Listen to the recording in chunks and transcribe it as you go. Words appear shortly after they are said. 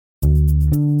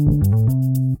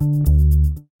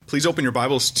Please open your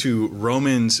Bibles to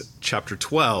Romans chapter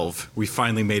 12. We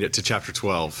finally made it to chapter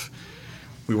 12.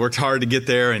 We worked hard to get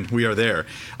there, and we are there.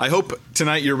 I hope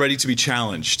tonight you're ready to be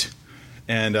challenged.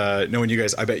 And knowing you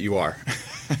guys, I bet you are.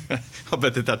 I'll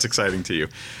bet that that's exciting to you.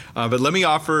 But let me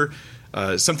offer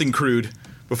something crude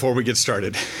before we get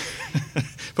started.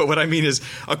 But what I mean is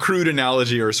a crude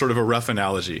analogy or sort of a rough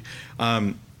analogy.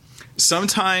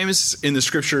 Sometimes in the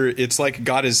scripture, it's like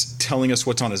God is telling us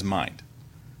what's on his mind.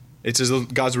 It's as though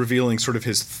God's revealing sort of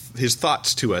his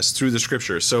thoughts to us through the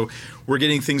scripture. So we're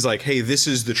getting things like, hey, this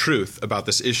is the truth about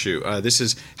this issue. This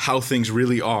is how things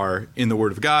really are in the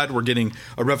Word of God. We're getting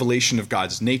a revelation of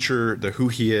God's nature, who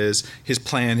he is, his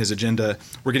plan, his agenda.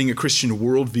 We're getting a Christian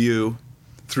worldview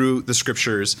through the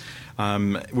scriptures.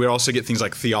 We also get things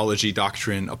like theology,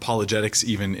 doctrine, apologetics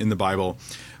even in the Bible.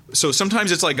 So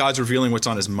sometimes it's like God's revealing what's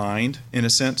on his mind in a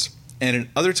sense. And in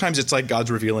other times it's like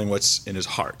God's revealing what's in his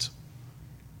heart.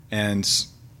 And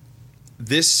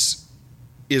this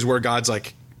is where God's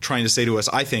like trying to say to us,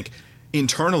 I think,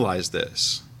 internalize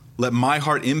this. Let my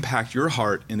heart impact your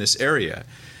heart in this area.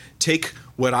 Take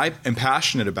what I am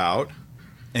passionate about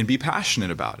and be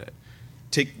passionate about it.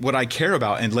 Take what I care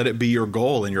about and let it be your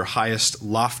goal and your highest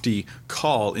lofty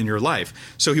call in your life.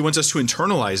 So he wants us to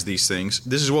internalize these things.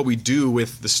 This is what we do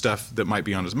with the stuff that might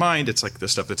be on his mind. It's like the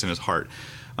stuff that's in his heart.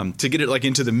 To get it like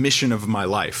into the mission of my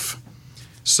life.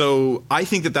 So I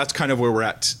think that that's kind of where we're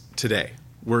at today.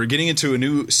 We're getting into a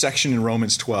new section in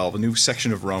Romans 12, a new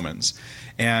section of Romans.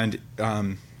 And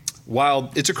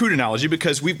while it's a crude analogy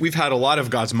because we've had a lot of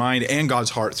God's mind and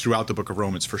God's heart throughout the book of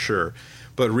Romans for sure.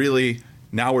 But really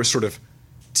now we're sort of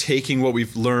taking what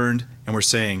we've learned and we're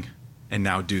saying, and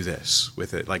now do this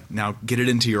with it. Like now get it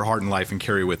into your heart and life and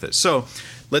carry with it. So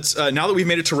let's, now that we've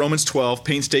made it to Romans 12,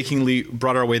 painstakingly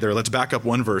brought our way there, let's back up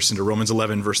one verse into Romans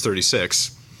 11, verse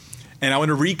 36. And I want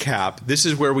to recap. This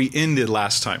is where we ended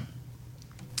last time.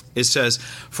 It says,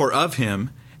 for of him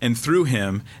and through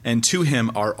him and to him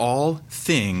are all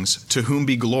things, to whom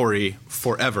be glory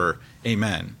forever.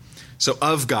 Amen. So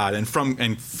of God and from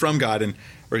God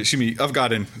of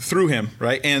God and through him,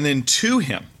 right? And then to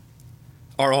him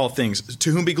are all things, to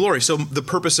whom be glory. So the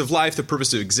purpose of life, the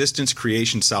purpose of existence,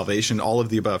 creation, salvation, all of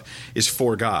the above is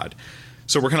for God.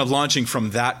 So we're kind of launching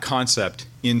from that concept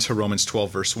into Romans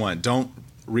 12, verse 1. Don't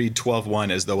read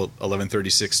 12:1 as though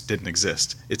 11:36 didn't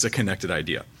exist. It's a connected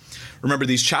idea. Remember,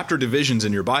 these chapter divisions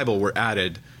in your Bible were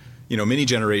added, many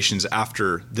generations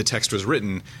after the text was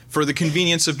written for the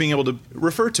convenience of being able to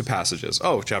refer to passages.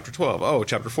 Oh, chapter 12. Oh,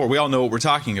 chapter 4. We all know what we're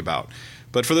talking about.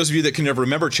 But for those of you that can never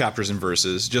remember chapters and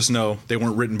verses, just know they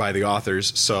weren't written by the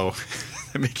authors. So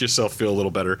make yourself feel a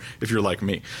little better if you're like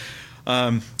me.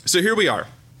 So here we are.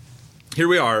 Here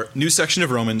we are, new section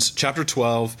of Romans, chapter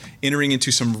 12, entering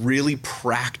into some really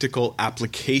practical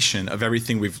application of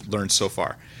everything we've learned so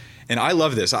far. And I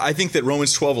love this. I think that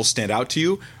Romans 12 will stand out to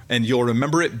you, and you'll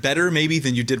remember it better maybe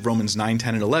than you did Romans 9,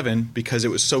 10, and 11, because it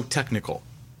was so technical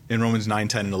in Romans 9,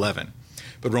 10, and 11.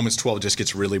 But Romans 12 just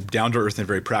gets really down to earth and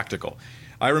very practical.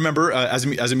 I remember as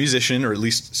a musician, or at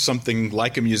least something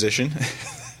like a musician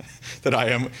that I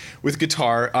am with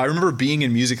guitar, I remember being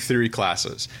in music theory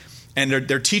classes. And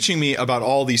they're teaching me about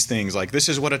all these things, like this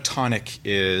is what a tonic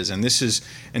is, and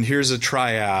here's a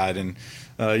triad, and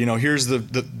here's the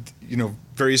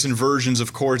various inversions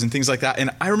of chords and things like that. And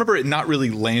I remember it not really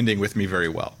landing with me very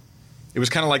well. It was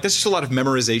kind of like, that's just a lot of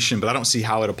memorization, but I don't see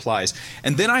how it applies.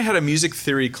 And then I had a music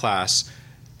theory class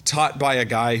taught by a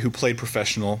guy who played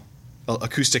professional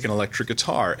acoustic and electric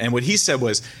guitar. And what he said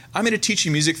was, I'm going to teach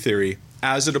you music theory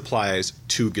as it applies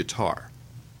to guitar.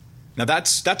 Now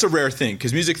that's a rare thing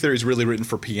because music theory is really written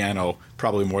for piano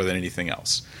probably more than anything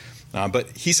else.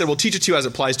 But he said, well, teach it to you as it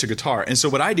applies to guitar. And so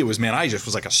what I did was, I just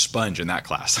was like a sponge in that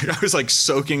class. Like I was like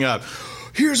soaking up.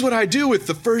 Here's what I do with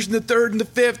the first and the third and the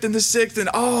fifth and the sixth. And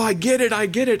I get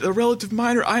it. The relative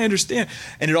minor, I understand.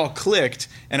 And it all clicked.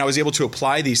 And I was able to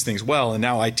apply these things well. And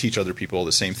now I teach other people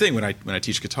the same thing when I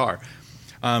teach guitar.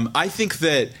 I think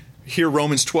that here,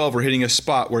 Romans 12, we're hitting a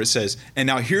spot where it says, and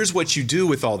now here's what you do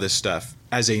with all this stuff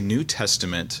as a New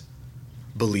Testament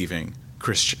believing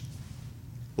Christian.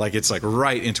 Like it's like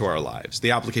right into our lives.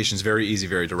 The application is very easy,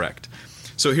 very direct.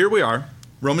 So here we are,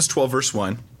 Romans 12, verse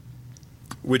 1,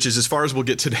 which is as far as we'll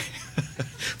get today.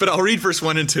 But I'll read verse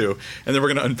 1 and 2, and then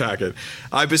we're going to unpack it.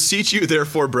 I beseech you,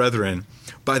 therefore, brethren,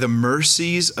 by the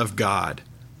mercies of God,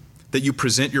 that you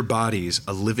present your bodies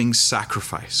a living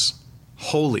sacrifice,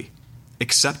 holy,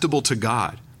 acceptable to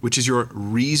God, which is your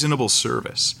reasonable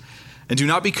service. And do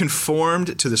not be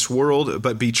conformed to this world,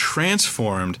 but be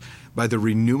transformed by the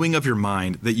renewing of your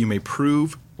mind, that you may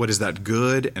prove what is that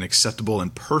good and acceptable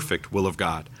and perfect will of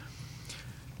God.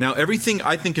 Now, everything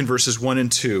I think in verses 1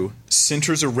 and 2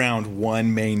 centers around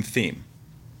one main theme: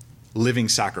 living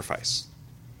sacrifice.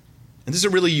 And this is a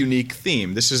really unique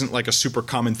theme. This isn't like a super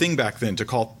common thing back then to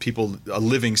call people a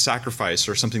living sacrifice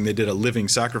or something they did a living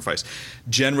sacrifice.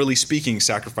 Generally speaking,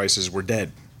 sacrifices were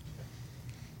dead.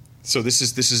 So this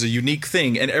is a unique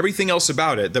thing, and everything else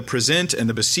about it, the present and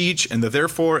the beseech and the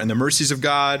therefore and the mercies of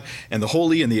God and the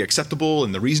holy and the acceptable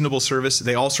and the reasonable service,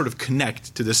 they all sort of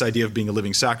connect to this idea of being a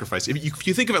living sacrifice. If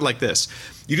you think of it like this,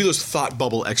 you do those thought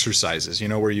bubble exercises,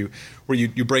 where you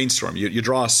brainstorm. You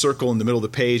draw a circle in the middle of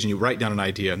the page and you write down an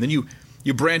idea, and then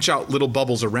you branch out little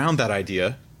bubbles around that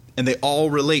idea, and they all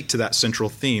relate to that central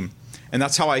theme. And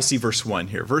that's how I see verse 1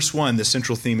 here. Verse 1, the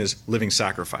central theme is living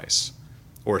sacrifice,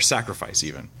 or sacrifice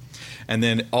even. And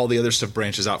then all the other stuff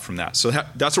branches out from that. So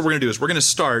that's what we're going to do, is we're going to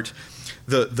start,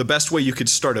 the best way you could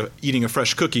start eating a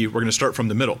fresh cookie, we're going to start from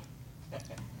the middle.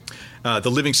 The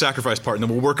living sacrifice part, and then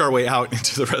we'll work our way out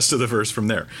into the rest of the verse from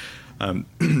there.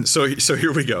 So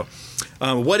here we go.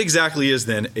 What exactly is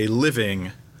then a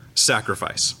living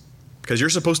sacrifice? Because you're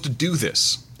supposed to do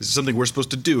this. This is something we're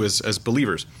supposed to do as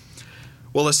believers.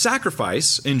 Well, a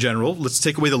sacrifice in general, let's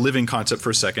take away the living concept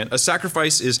for a second. A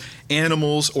sacrifice is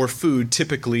animals or food,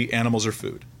 typically animals or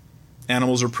food.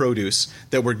 Animals or produce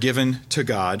that were given to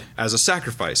God as a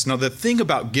sacrifice. Now, the thing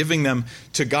about giving them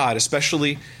to God,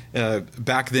 especially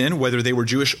back then, whether they were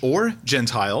Jewish or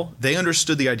Gentile, they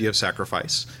understood the idea of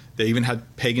sacrifice. They even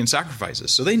had pagan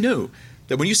sacrifices. So they knew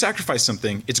that when you sacrifice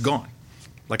something, it's gone.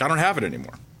 Like, I don't have it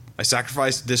anymore. I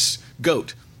sacrificed this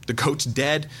goat. The goat's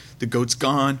dead. The goat's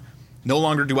gone. No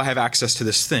longer do I have access to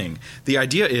this thing. The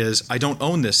idea is, I don't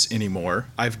own this anymore.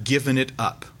 I've given it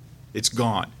up. It's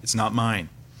gone. It's not mine.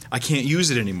 I can't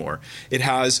use it anymore. It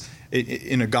has,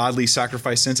 in a godly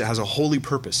sacrifice sense, it has a holy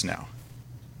purpose now.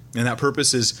 And that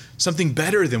purpose is something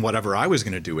better than whatever I was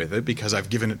going to do with it, because I've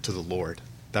given it to the Lord.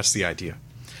 That's the idea.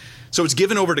 So it's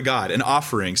given over to God, an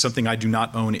offering, something I do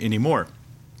not own anymore.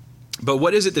 But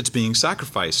what is it that's being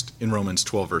sacrificed in Romans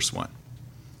 12, verse 1?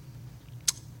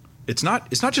 It's not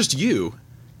just you,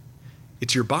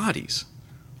 it's your bodies.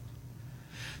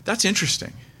 That's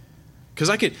interesting. Because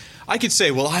I could say,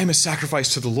 well, I'm a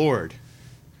sacrifice to the Lord.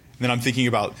 And then I'm thinking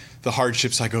about the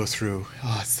hardships I go through.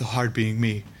 Oh, it's so hard being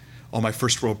me. All my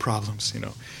first world problems,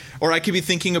 Or I could be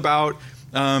thinking about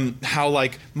how,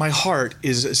 like, my heart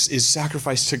is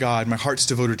sacrificed to God. My heart's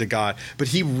devoted to God. But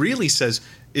he really says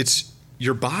it's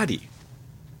your body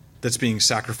that's being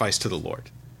sacrificed to the Lord.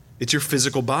 It's your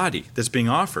physical body that's being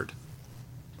offered.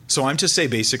 So I'm to say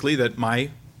basically that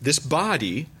this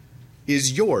body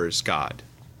is yours, God.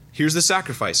 Here's the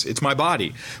sacrifice. It's my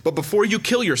body. But before you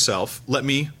kill yourself, let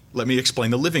me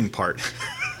explain the living part.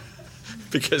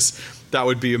 Because that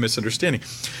would be a misunderstanding.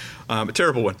 A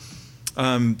terrible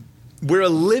one. We're a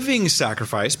living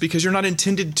sacrifice because you're not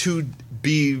intended to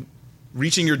be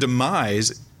reaching your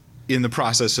demise in the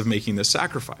process of making the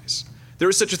sacrifice. There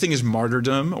is such a thing as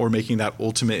martyrdom, or making that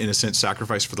ultimate, in a sense,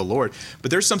 sacrifice for the Lord. But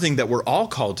there's something that we're all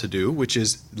called to do, which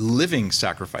is living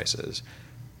sacrifices.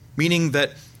 Meaning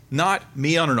that not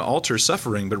me on an altar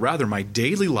suffering, but rather my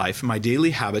daily life, my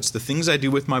daily habits, the things I do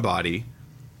with my body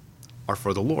are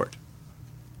for the Lord.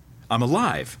 I'm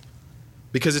alive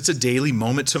because it's a daily,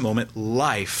 moment-to-moment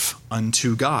life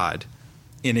unto God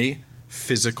in a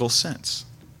physical sense.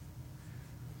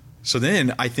 So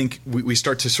then I think we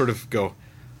start to sort of go,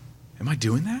 am I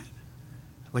doing that?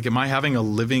 Like, am I having a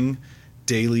living,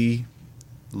 daily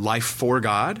life for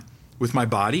God with my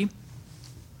body?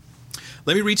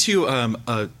 Let me read to you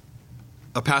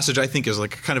a passage I think is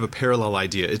like kind of a parallel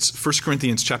idea. It's 1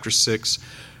 Corinthians chapter 6,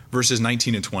 verses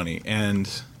 19 and 20. And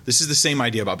this is the same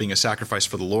idea about being a sacrifice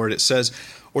for the Lord. It says,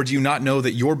 "Or do you not know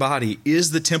that your body is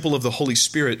the temple of the Holy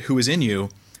Spirit who is in you,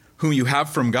 whom you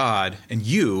have from God, and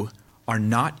you are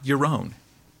not your own?"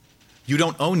 You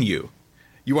don't own you.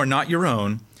 You are not your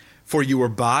own, for you were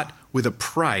bought with a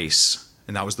price,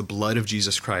 and that was the blood of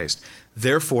Jesus Christ.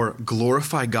 Therefore,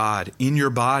 glorify God in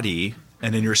your body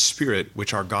and in your spirit,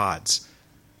 which are God's.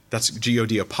 That's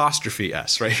G-O-D apostrophe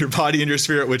S, right? Your body and your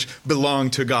spirit, which belong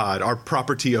to God, are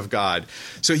property of God.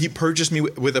 So he purchased me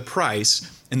with a price,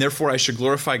 and therefore I should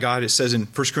glorify God, it says in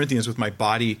 1 Corinthians, with my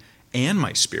body and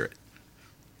my spirit.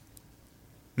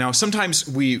 Now, sometimes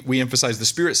we emphasize the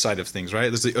spirit side of things,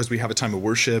 right? As we have a time of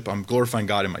worship, I'm glorifying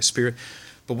God in my spirit.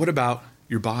 But what about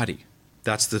your body?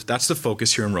 That's the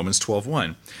focus here in Romans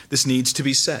 12:1. This needs to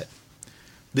be said.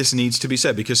 This needs to be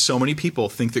said because so many people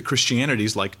think that Christianity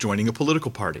is like joining a political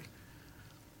party,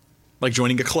 like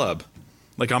joining a club.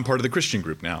 Like, I'm part of the Christian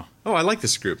group now. Oh, I like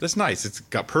this group. That's nice. It's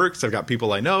got perks. I've got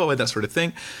people I know and that sort of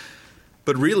thing.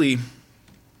 But really,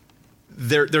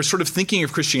 they're sort of thinking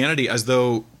of Christianity as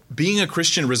though being a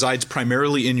Christian resides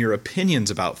primarily in your opinions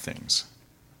about things,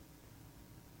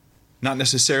 not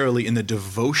necessarily in the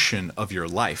devotion of your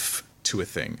life to a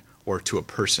thing or to a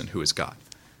person who is God.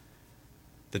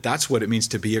 That's what it means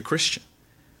to be a Christian.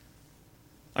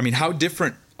 I mean, how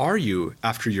different are you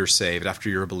after you're saved, after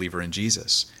you're a believer in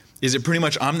Jesus? Is it pretty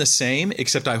much I'm the same,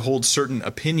 except I hold certain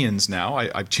opinions now?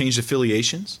 I've changed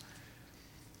affiliations?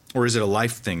 Or is it a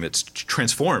life thing that's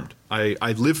transformed? I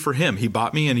live for him. He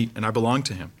bought me and I belong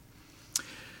to him.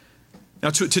 Now,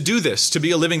 to do this, to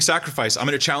be a living sacrifice, I'm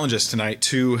going to challenge us tonight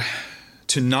to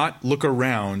not look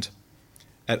around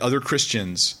at other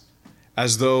Christians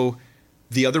as though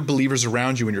the other believers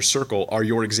around you in your circle are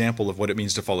your example of what it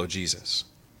means to follow Jesus.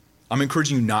 I'm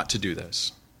encouraging you not to do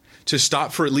this. To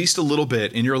stop for at least a little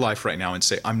bit in your life right now and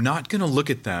say, I'm not going to look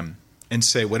at them and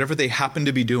say, whatever they happen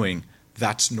to be doing,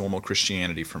 that's normal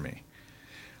Christianity for me.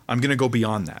 I'm going to go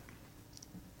beyond that.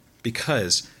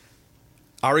 Because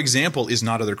our example is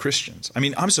not other Christians. I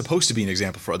mean, I'm supposed to be an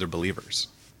example for other believers,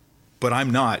 but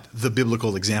I'm not the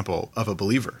biblical example of a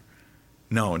believer.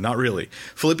 No, not really.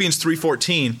 Philippians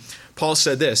 3:14, Paul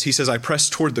said this. He says, I press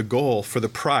toward the goal for the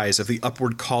prize of the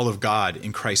upward call of God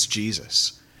in Christ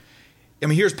Jesus. I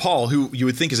mean, here's Paul, who you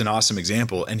would think is an awesome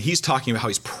example, and he's talking about how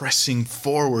he's pressing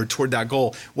forward toward that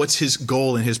goal. What's his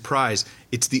goal and his prize?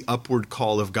 It's the upward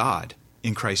call of God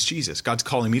in Christ Jesus. God's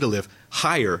calling me to live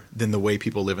higher than the way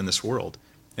people live in this world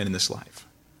and in this life.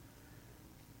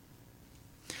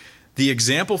 The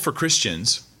example for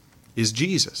Christians is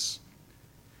Jesus.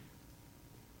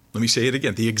 Let me say it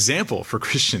again. The example for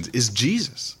Christians is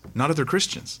Jesus, not other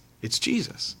Christians. It's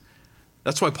Jesus.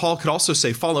 That's why Paul could also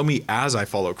say, follow me as I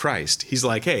follow Christ. He's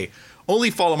like, hey, only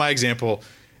follow my example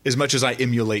as much as I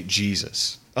emulate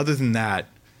Jesus. Other than that,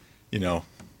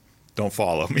 don't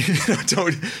follow me.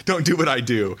 Don't do what I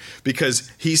do,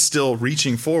 because he's still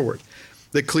reaching forward.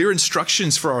 The clear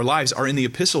instructions for our lives are in the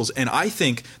epistles. And I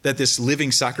think that this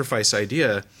living sacrifice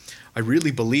idea, I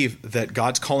really believe that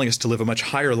God's calling us to live a much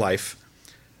higher life,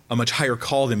 a much higher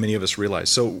call than many of us realize.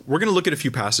 So we're going to look at a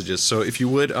few passages. So if you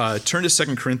would turn to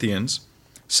 2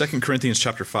 Corinthians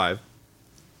chapter 5.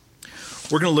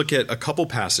 We're going to look at a couple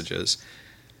passages.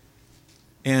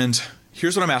 And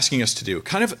here's what I'm asking us to do.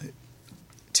 Kind of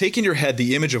take in your head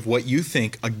the image of what you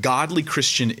think a godly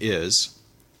Christian is,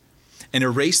 and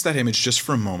erase that image just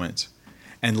for a moment.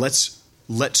 And let's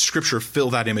let Scripture fill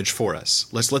that image for us.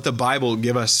 Let's let the Bible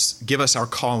give us our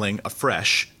calling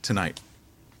afresh tonight.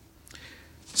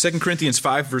 2 Corinthians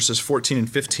 5, verses 14 and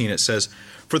 15, it says,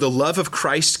 For the love of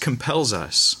Christ compels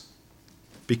us,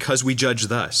 because we judge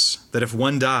thus, that if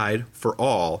one died for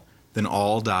all, then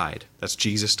all died. That's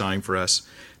Jesus dying for us.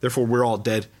 Therefore, we're all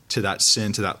dead to that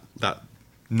sin, to that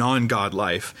non-God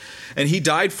life. And he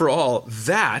died for all,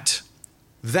 that,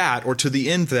 or to the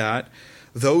end that,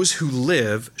 those who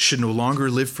live should no longer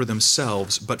live for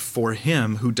themselves, but for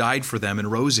him who died for them and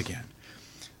rose again.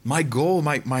 My goal,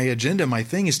 my agenda, my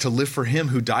thing is to live for him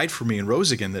who died for me and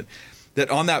rose again. That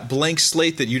on that blank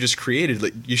slate that you just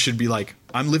created, you should be like,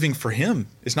 I'm living for him.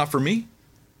 It's not for me.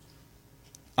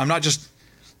 I'm not just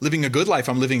living a good life.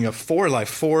 I'm living a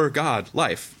for God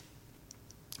life.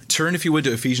 Turn, if you would,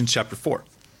 to Ephesians chapter 4.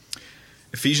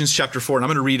 Ephesians chapter 4, and I'm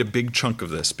going to read a big chunk of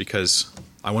this because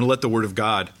I want to let the word of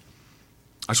God,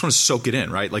 I just want to soak it in,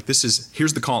 right?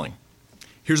 Here's the calling.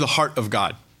 Here's the heart of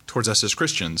God towards us as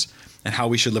Christians and how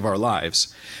we should live our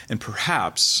lives. And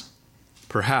perhaps,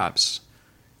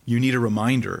 you need a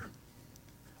reminder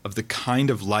of the kind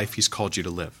of life he's called you to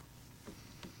live.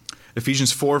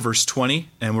 Ephesians 4, verse 20,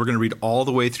 and we're going to read all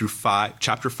the way through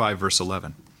chapter 5, verse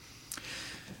 11.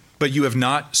 But you have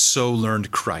not so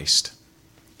learned Christ.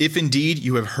 If indeed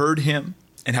you have heard him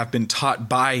and have been taught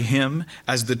by him,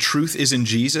 as the truth is in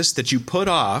Jesus, that you put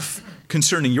off,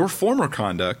 concerning your former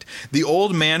conduct, the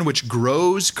old man which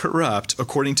grows corrupt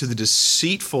according to the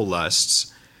deceitful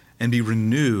lusts, and be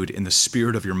renewed in the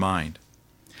spirit of your mind.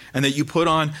 And that you put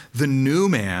on the new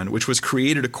man, which was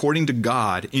created according to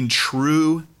God in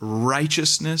true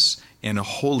righteousness and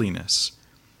holiness.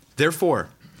 Therefore,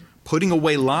 putting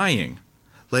away lying,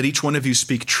 let each one of you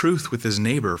speak truth with his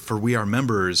neighbor, for we are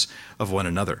members of one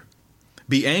another.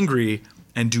 Be angry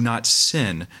and do not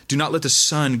sin. Do not let the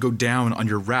sun go down on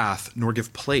your wrath, nor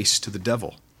give place to the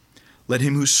devil. Let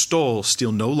him who stole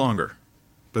steal no longer,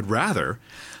 but rather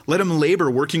let him labor,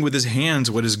 working with his hands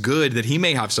what is good, that he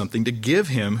may have something to give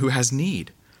him who has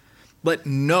need. Let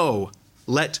no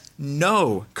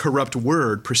corrupt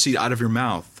word proceed out of your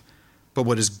mouth, but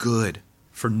what is good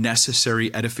for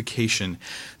necessary edification,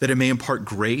 that it may impart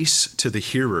grace to the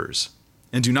hearers.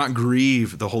 And do not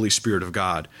grieve the Holy Spirit of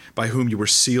God, by whom you were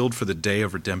sealed for the day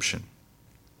of redemption.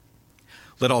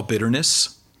 Let all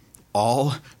bitterness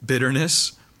all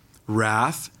bitterness,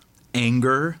 wrath,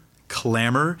 anger,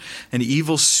 clamor, and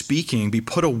evil speaking be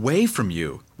put away from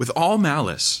you with all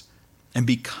malice, and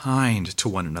be kind to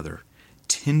one another,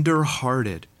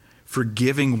 tender-hearted,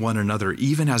 forgiving one another,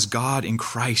 even as God in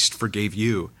Christ forgave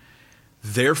you.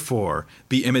 Therefore,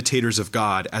 be imitators of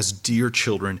God as dear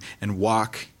children and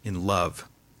walk in love.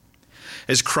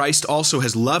 As Christ also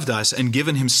has loved us and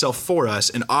given himself for us,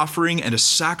 an offering and a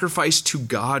sacrifice to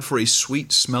God for a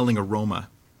sweet-smelling aroma.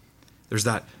 There's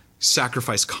that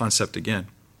sacrifice concept again.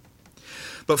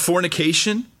 But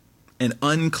fornication and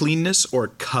uncleanness or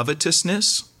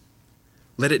covetousness,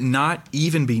 let it not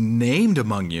even be named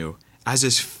among you, as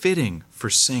is fitting for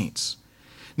saints.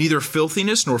 Neither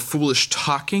filthiness, nor foolish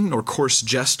talking, nor coarse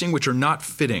jesting, which are not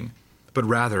fitting, but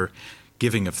rather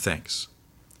giving of thanks.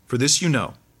 For this you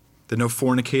know, that no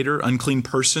fornicator, unclean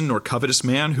person, nor covetous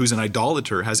man who's an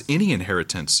idolater has any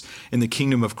inheritance in the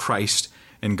kingdom of Christ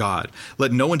and God.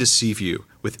 Let no one deceive you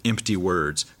with empty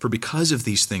words, for because of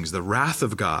these things the wrath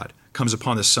of God comes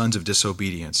upon the sons of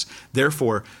disobedience.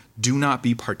 Therefore, do not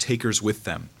be partakers with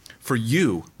them. For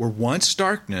you were once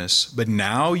darkness, but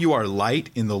now you are light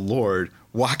in the Lord.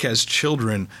 Walk as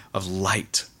children of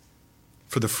light.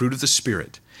 For the fruit of the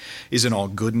Spirit is in all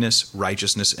goodness,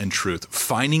 righteousness, and truth,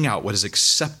 finding out what is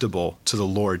acceptable to the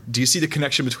Lord. Do you see the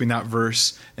connection between that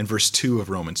verse and verse 2 of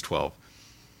Romans 12?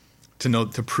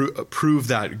 To prove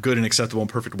that good and acceptable and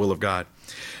perfect will of God.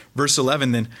 Verse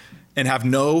 11 then, and have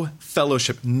no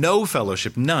fellowship,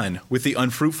 none, with the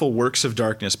unfruitful works of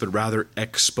darkness, but rather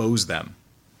expose them.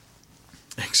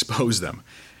 Expose them.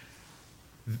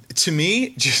 To me,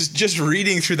 just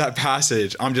reading through that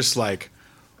passage, I'm just like,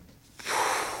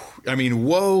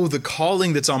 whoa, the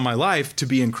calling that's on my life to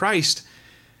be in Christ,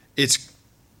 it's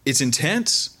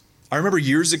intense. I remember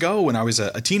years ago when I was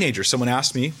a teenager, someone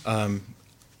asked me,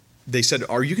 they said,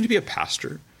 "Are you going to be a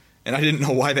pastor?" And I didn't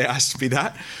know why they asked me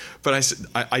that, but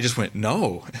I just went,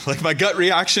 no. Like my gut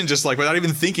reaction, just like without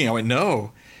even thinking, I went,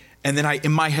 no. And then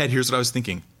in my head, here's what I was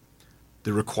thinking.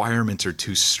 The requirements are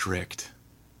too strict.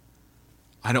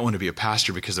 I don't want to be a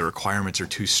pastor because the requirements are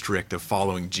too strict of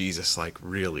following Jesus, like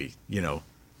really,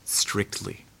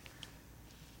 strictly.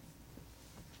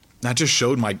 That just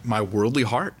showed my worldly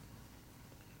heart,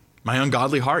 my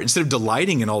ungodly heart. Instead of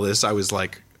delighting in all this, I was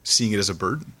like seeing it as a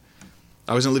burden.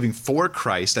 I wasn't living for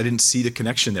Christ. I didn't see the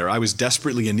connection there. I was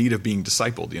desperately in need of being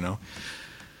discipled,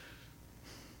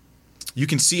 You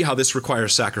can see how this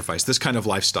requires sacrifice, this kind of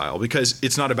lifestyle, because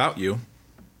it's not about you.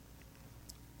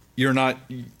 You're not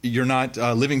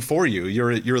living for you.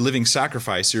 You're a living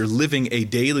sacrifice. You're living a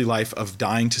daily life of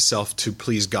dying to self to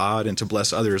please God and to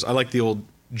bless others. I like the old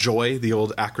JOY, the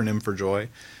old acronym for joy.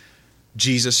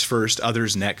 Jesus first,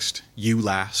 others next, you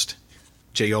last,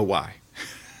 JOY.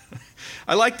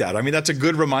 I like that. That's a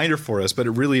good reminder for us, but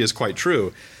it really is quite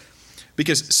true.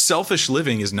 Because selfish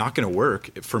living is not going to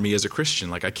work for me as a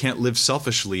Christian. Like I can't live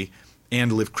selfishly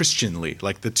and live Christianly.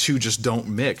 Like the two just don't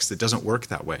mix. It doesn't work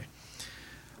that way.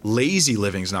 Lazy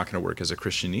living is not going to work as a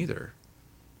Christian either.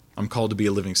 I'm called to be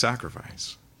a living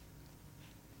sacrifice.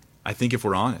 I think if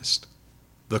we're honest,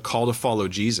 the call to follow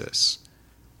Jesus,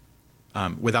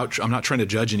 I'm not trying to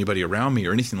judge anybody around me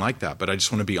or anything like that, but I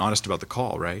just want to be honest about the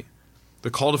call, right? The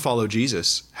call to follow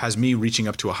Jesus has me reaching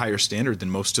up to a higher standard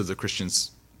than most of the Christians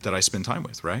that I spend time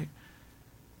with, right?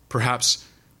 Perhaps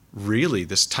really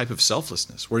this type of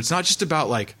selflessness where it's not just about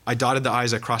like, I dotted the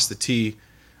I's, I crossed the T.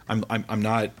 I'm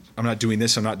not doing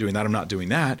this, I'm not doing that, I'm not doing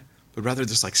that, but rather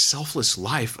this like selfless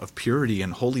life of purity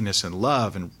and holiness and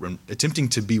love and attempting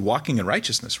to be walking in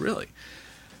righteousness, really.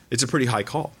 It's a pretty high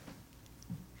call.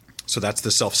 So that's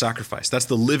the self-sacrifice. That's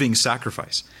the living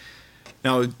sacrifice.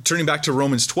 Now, turning back to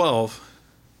Romans 12,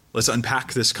 let's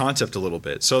unpack this concept a little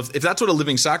bit. So if that's what a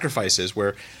living sacrifice is,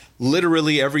 where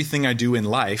literally everything I do in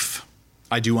life,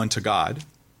 I do unto God.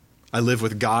 I live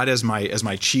with God as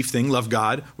my chief thing, love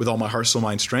God with all my heart, soul,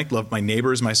 mind, strength, love my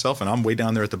neighbor as myself, and I'm way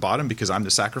down there at the bottom because I'm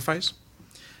the sacrifice.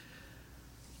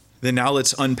 Then now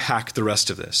let's unpack the rest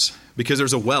of this, because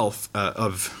there's a wealth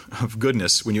of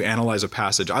goodness when you analyze a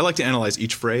passage. I like to analyze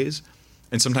each phrase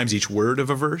and sometimes each word of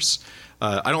a verse.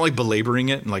 I don't like belaboring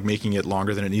it and like making it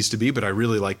longer than it needs to be, but I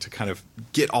really like to kind of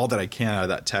get all that I can out of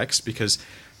that text, because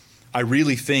I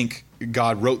really think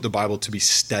God wrote the Bible to be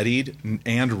studied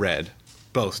and read,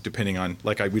 both, depending on,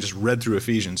 we just read through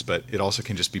Ephesians, but it also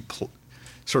can just be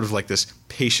sort of like this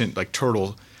patient, like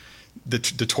turtle, the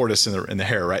tortoise in the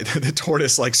hare, right? The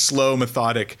tortoise, like slow,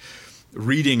 methodic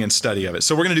reading and study of it.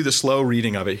 So we're going to do the slow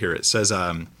reading of it here. It says,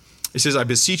 I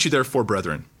beseech you therefore,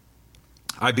 brethren.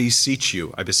 I beseech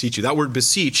you. That word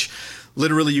beseech,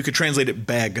 literally you could translate it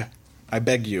beg. I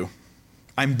beg you.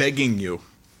 I'm begging you.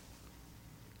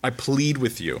 I plead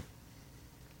with you.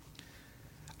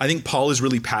 I think Paul is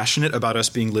really passionate about us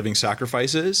being living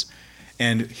sacrifices.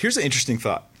 And here's an interesting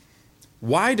thought.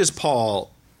 Why does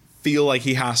Paul feel like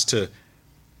he has to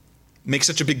make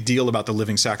such a big deal about the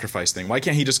living sacrifice thing? Why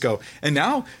can't he just go, and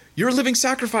now you're a living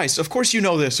sacrifice. Of course you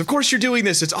know this. Of course you're doing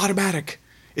this. It's automatic.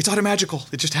 It's automagical.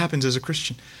 It just happens as a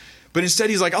Christian. But instead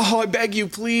he's like, oh, I beg you,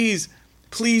 please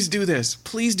do this.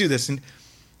 Please do this. And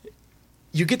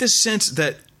you get this sense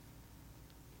that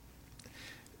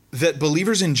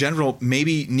believers in general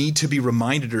maybe need to be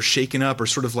reminded or shaken up or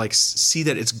sort of like see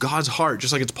that it's God's heart,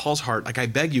 just like it's Paul's heart. Like, I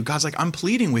beg you. God's like, I'm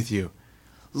pleading with you.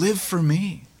 Live for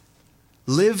me.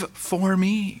 Live for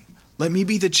me. Let me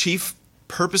be the chief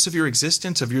purpose of your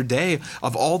existence, of your day,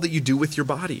 of all that you do with your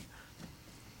body.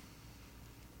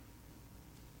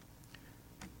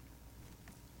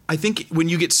 I think when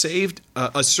you get saved,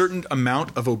 a certain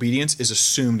amount of obedience is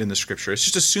assumed in the scripture. It's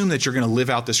just assumed that you're going to live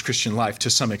out this Christian life to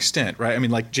some extent, right? I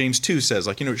mean, like James 2 says,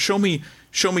 like, show me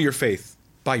your faith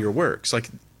by your works. Like,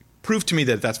 prove to me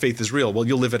that faith is real. Well,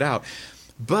 you'll live it out.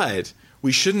 But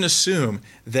we shouldn't assume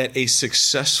that a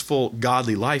successful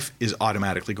godly life is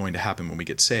automatically going to happen when we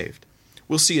get saved.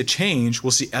 We'll see a change.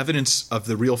 We'll see evidence of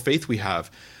the real faith we have.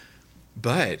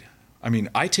 But, I mean,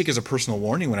 I take as a personal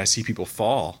warning when I see people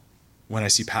fall, when I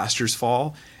see pastors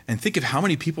fall, and think of how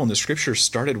many people in the scripture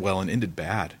started well and ended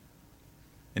bad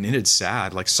and ended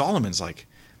sad. Like Solomon's, like,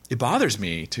 it bothers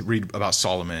me to read about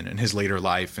Solomon and his later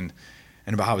life and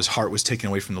about how his heart was taken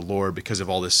away from the Lord because of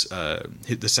all this,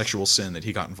 the sexual sin that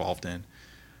he got involved in.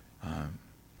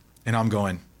 And I'm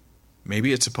going,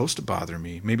 maybe it's supposed to bother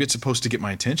me. Maybe it's supposed to get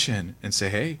my attention and say,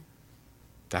 hey,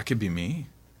 that could be me.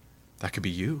 That could be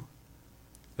you.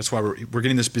 That's why we're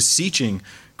getting this beseeching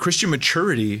Christian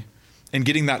maturity and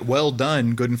getting that well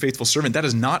done, good and faithful servant. That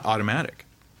is not automatic.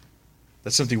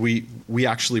 That's something we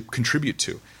actually contribute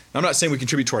to. Now, I'm not saying we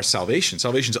contribute to our salvation.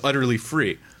 Salvation is utterly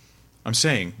free. I'm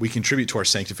saying we contribute to our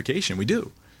sanctification. We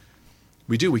do.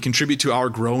 We do. We contribute to our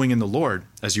growing in the Lord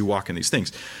as you walk in these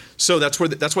things. So that's why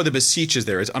the beseech is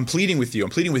there. I'm pleading with you. I'm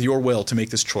pleading with your will to make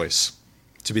this choice,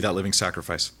 to be that living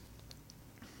sacrifice.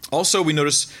 Also, we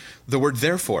notice the word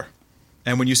therefore.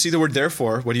 And when you see the word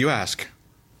therefore, what do you ask?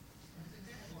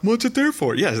 What's it there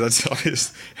for? Yes, that's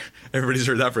obvious. Everybody's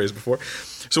heard that phrase before.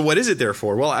 So what is it there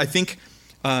for? Well, I think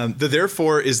the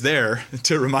therefore is there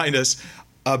to remind us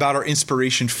about our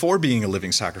inspiration for being a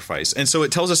living sacrifice. And so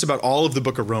it tells us about all of the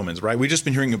book of Romans, right? We've just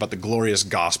been hearing about the glorious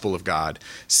gospel of God,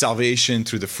 salvation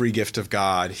through the free gift of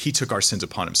God. He took our sins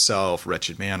upon himself,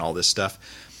 wretched man, all this stuff.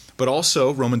 But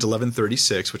also Romans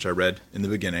 11:36, which I read in the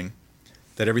beginning,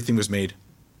 that everything was made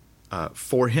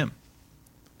for him,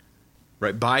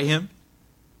 right? By him.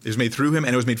 It was made through him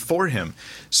and it was made for him.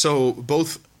 So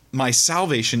both my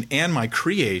salvation and my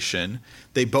creation,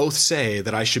 they both say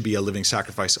that I should be a living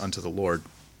sacrifice unto the Lord.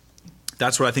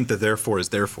 That's what I think the therefore is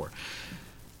there for.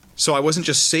 So I wasn't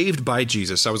just saved by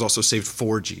Jesus, I was also saved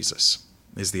for Jesus,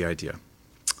 is the idea.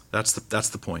 That's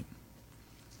the point.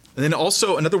 And then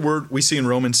also another word we see in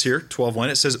Romans here, 12:1,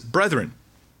 it says brethren.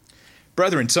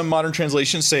 Brethren, some modern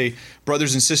translations say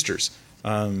brothers and sisters.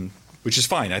 Which is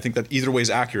fine. I think that either way is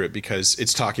accurate because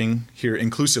it's talking here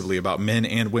inclusively about men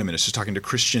and women. It's just talking to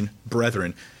Christian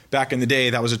brethren. Back in the day,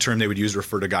 that was a term they would use to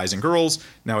refer to guys and girls.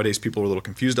 Nowadays, people are a little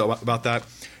confused about that.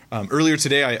 Earlier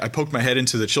today, I poked my head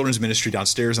into the children's ministry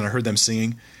downstairs and I heard them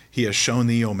singing, "He has shown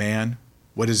thee, O man,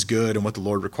 what is good and what the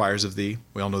Lord requires of thee."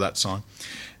 We all know that song.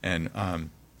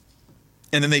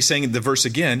 And then they sang the verse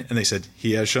again, and they said,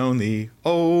 "He has shown thee,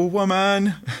 O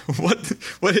woman,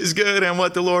 what is good and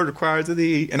what the Lord requires of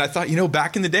thee." And I thought,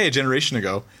 back in the day, a generation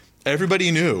ago,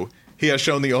 everybody knew "He has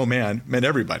shown thee, O man," meant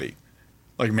everybody,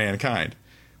 like mankind.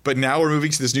 But now we're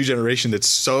moving to this new generation that's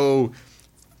so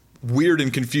weird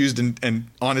and confused and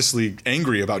honestly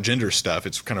angry about gender stuff.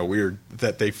 It's kind of weird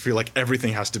that they feel like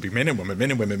everything has to be men and women,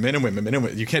 men and women, men and women, men and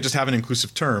women. You can't just have an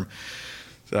inclusive term.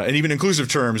 And even inclusive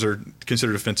terms are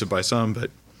considered offensive by some.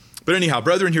 But anyhow,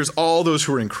 brethren, here's all those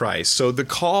who are in Christ. So the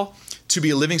call to be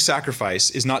a living sacrifice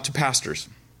is not to pastors.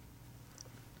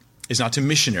 It's not to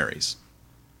missionaries.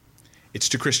 It's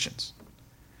to Christians.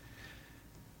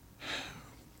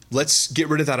 Let's get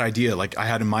rid of that idea like I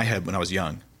had in my head when I was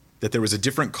young, that there was a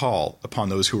different call upon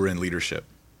those who were in leadership.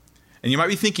 And you might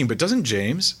be thinking, but doesn't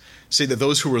James say that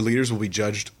those who are leaders will be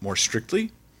judged more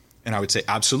strictly? And I would say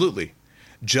absolutely.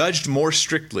 Judged more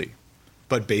strictly,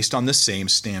 but based on the same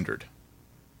standard.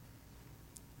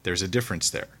 There's a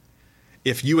difference there.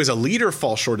 If you as a leader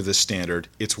fall short of this standard,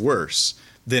 it's worse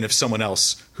than if someone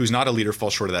else who's not a leader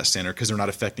falls short of that standard because they're not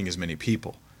affecting as many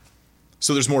people.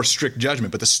 So there's more strict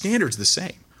judgment, but the standard's the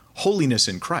same. Holiness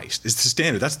in Christ is the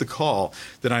standard. That's the call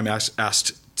that I'm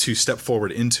asked to step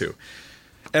forward into.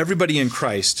 Everybody in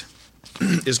Christ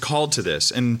is called to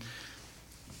this. And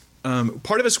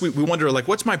part of us, we wonder, like,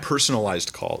 what's my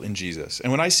personalized call in Jesus?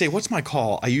 And when I say, what's my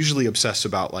call, I usually obsess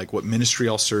about, like, what ministry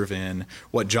I'll serve in,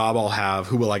 what job I'll have,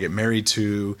 who will I get married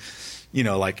to, you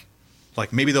know, like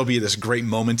maybe there'll be this great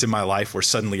moment in my life where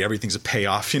suddenly everything's a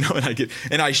payoff, you know,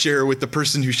 and I share with the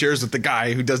person who shares with the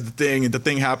guy who does the thing, and the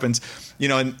thing happens, you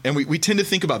know, and we tend to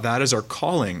think about that as our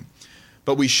calling,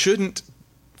 but we shouldn't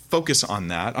focus on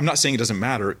that. I'm not saying it doesn't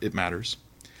matter, it matters.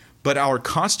 But our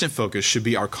constant focus should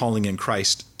be our calling in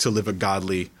Christ to live a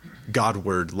godly,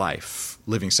 Godward life,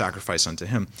 living sacrifice unto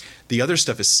him. The other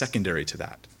stuff is secondary to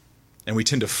that. And we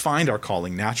tend to find our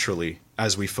calling naturally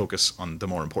as we focus on the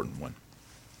more important one.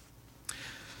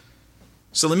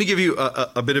 So let me give you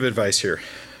a bit of advice here.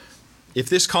 If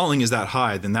this calling is that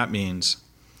high, then that means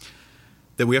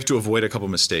that we have to avoid a couple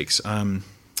mistakes.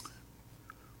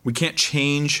 We can't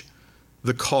change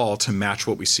the call to match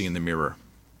what we see in the mirror.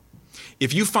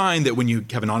 If you find that when you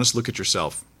have an honest look at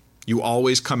yourself, you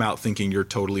always come out thinking you're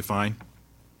totally fine,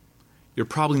 you're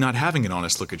probably not having an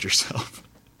honest look at yourself.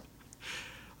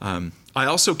 I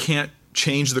also can't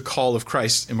change the call of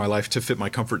Christ in my life to fit my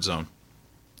comfort zone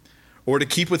or to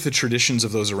keep with the traditions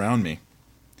of those around me.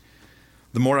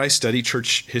 The more I study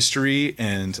church history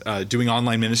and doing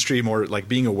online ministry, more like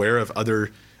being aware of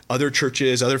other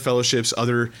churches, other fellowships,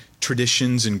 other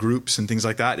traditions and groups and things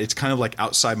like that, it's kind of like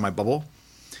outside my bubble.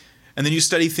 And then you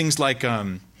study things like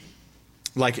the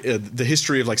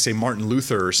history of, like, say, Martin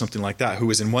Luther or something like that, who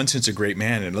was in one sense a great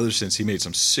man, in another sense he made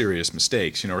some serious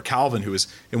mistakes, you know, or Calvin, who was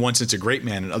in one sense a great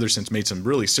man, in another sense made some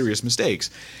really serious mistakes.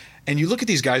 And you look at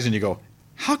these guys and you go,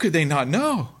 how could they not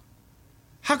know?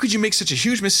 How could you make such a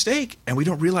huge mistake? And we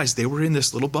don't realize they were in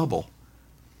this little bubble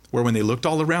where when they looked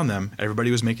all around them,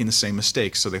 everybody was making the same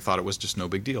mistakes, so they thought it was just no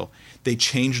big deal. They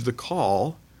changed the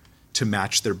call to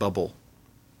match their bubble.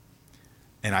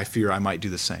 And I fear I might do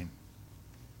the same.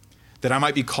 That I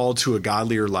might be called to a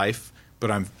godlier life, but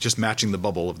I'm just matching the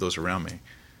bubble of those around me.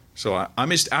 So I'm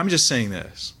just saying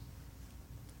this.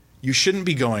 You shouldn't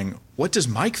be going, what does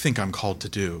Mike think I'm called to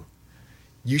do?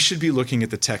 You should be looking at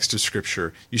the text of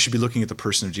Scripture. You should be looking at the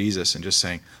person of Jesus and just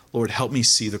saying, Lord, help me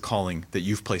see the calling that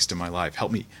you've placed in my life.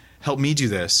 Help me do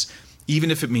this, even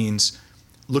if it means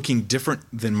looking different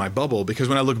than my bubble, because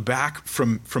when I look back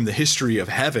from the history of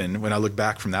heaven, when I look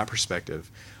back from that perspective,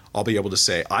 I'll be able to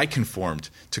say, I conformed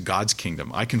to God's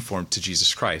kingdom. I conformed to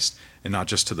Jesus Christ, and not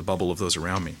just to the bubble of those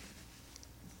around me.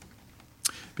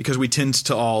 Because we tend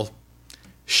to all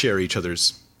share each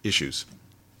other's issues.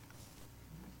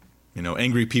 You know,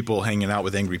 angry people hanging out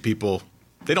with angry people,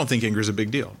 they don't think anger is a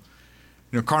big deal.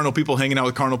 You know, carnal people hanging out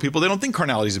with carnal people, they don't think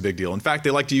carnality is a big deal. In fact,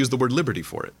 they like to use the word liberty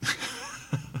for it.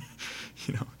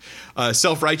 You know,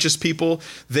 self-righteous people,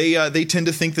 they tend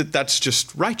to think that that's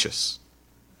just righteous,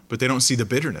 but they don't see the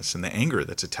bitterness and the anger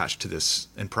that's attached to this,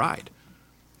 and pride.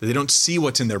 They don't see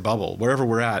what's in their bubble. Wherever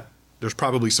we're at, there's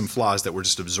probably some flaws that we're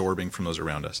just absorbing from those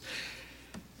around us.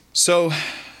 So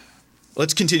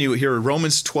let's continue here.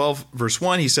 Romans 12, verse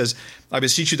 1, he says, I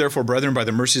beseech you therefore, brethren, by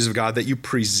the mercies of God, that you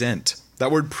present.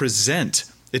 That word present,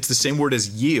 it's the same word as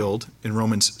yield in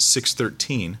Romans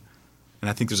 6:13. And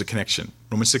I think there's a connection.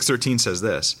 Romans 6:13 says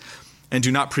this, and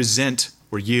do not present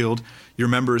or yield your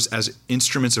members as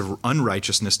instruments of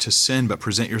unrighteousness to sin, but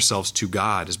present yourselves to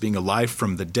God as being alive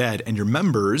from the dead, and your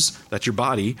members, that's your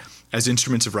body, as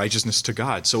instruments of righteousness to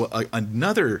God. So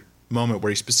another moment where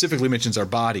he specifically mentions our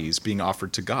bodies being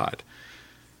offered to God.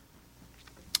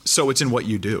 So it's in what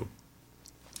you do.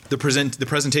 The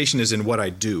presentation is in what I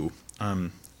do.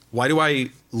 Why do I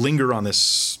linger on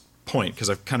this point? Because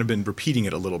I've kind of been repeating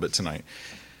it a little bit tonight.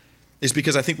 Is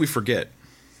because I think we forget.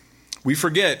 We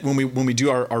forget when we do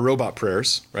our robot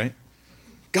prayers, right?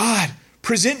 God,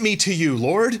 present me to you,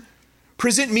 Lord.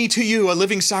 Present me to you, a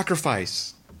living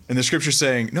sacrifice. And the scripture's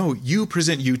saying, no, you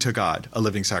present you to God, a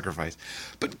living sacrifice.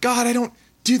 But God, I don't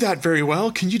do that very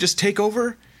well. Can you just take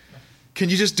over? Can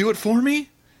you just do it for me?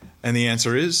 And the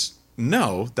answer is,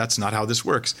 no, that's not how this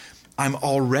works. I'm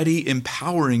already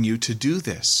empowering you to do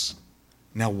this.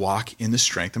 Now walk in the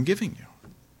strength I'm giving you.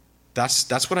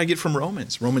 That's what I get from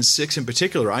Romans. Romans 6 in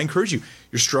particular. I encourage you.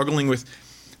 You're struggling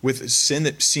with sin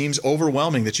that seems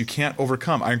overwhelming, that you can't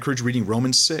overcome. I encourage reading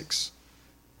Romans 6.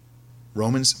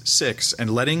 Romans 6,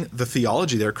 and letting the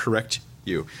theology there correct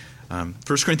you. 1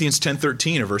 Corinthians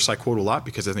 10:13, a verse I quote a lot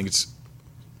because I think it's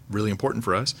really important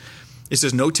for us. It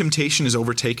says, no temptation has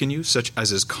overtaken you,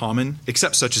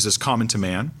 except such as is common to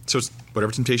man. So it's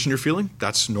whatever temptation you're feeling,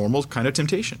 that's normal kind of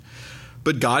temptation.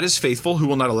 But God is faithful, who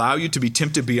will not allow you to be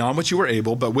tempted beyond what you are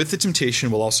able, but with the temptation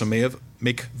will also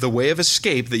make the way of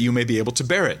escape that you may be able to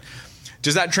bear it.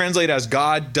 Does that translate as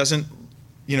God doesn't,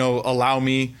 allow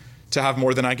me to have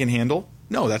more than I can handle?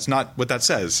 No, that's not what that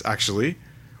says, actually.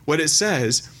 What it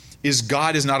says is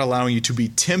God is not allowing you to be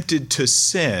tempted to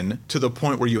sin to the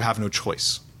point where you have no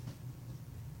choice.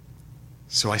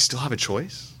 So I still have a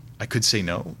choice? I could say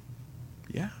no.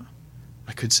 Yeah,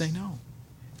 I could say no.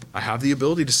 I have the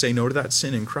ability to say no to that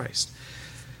sin in Christ.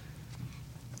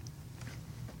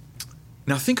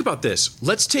 Now think about this.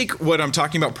 Let's take what I'm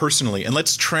talking about personally and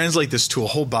let's translate this to a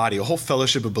whole body, a whole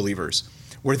fellowship of believers,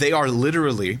 where they are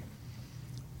literally,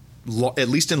 at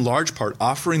least in large part,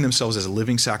 offering themselves as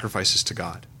living sacrifices to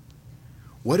God.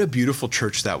 What a beautiful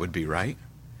church that would be, right?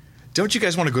 Don't you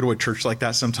guys want to go to a church like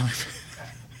that sometime?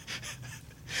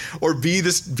 Or be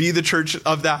the church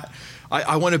of that?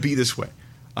 I want to be this way.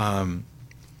 I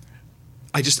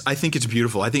think it's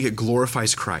beautiful. I think it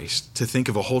glorifies Christ to think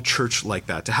of a whole church like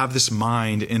that, to have this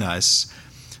mind in us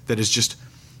that is just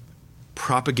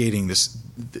propagating this.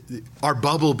 Our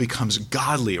bubble becomes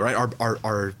godly, right?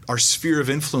 Our sphere of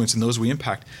influence and those we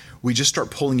impact, we just start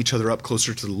pulling each other up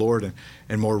closer to the Lord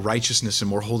and more righteousness and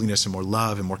more holiness and more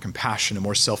love and more compassion and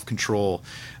more self-control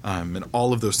and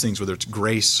all of those things, whether it's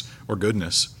grace or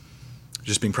goodness,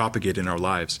 just being propagated in our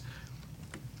lives.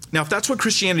 Now, if that's what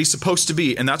Christianity is supposed to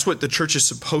be, and that's what the church is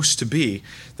supposed to be,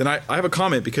 then I have a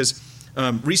comment because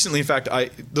recently, in fact,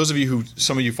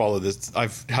 some of you follow this,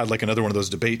 I've had like another one of those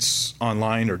debates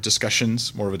online or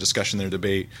discussions, more of a discussion than a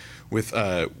debate with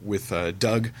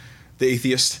Doug, the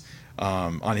atheist,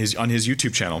 on his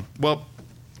YouTube channel. Well,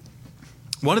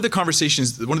 one of the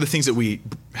things that we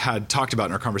had talked about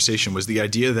in our conversation was the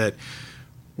idea that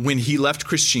when he left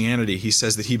Christianity, he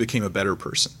says that he became a better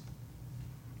person.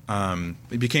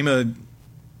 He became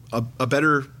a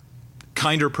better,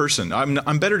 kinder person.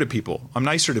 I'm better to people. I'm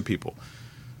nicer to people.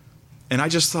 And I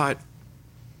just thought,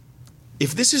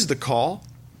 if this is the call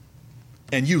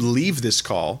and you leave this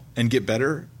call and get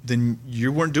better, then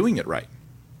you weren't doing it right.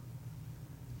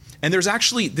 And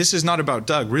this is not about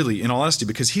Doug, really, in all honesty,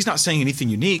 because he's not saying anything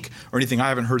unique or anything I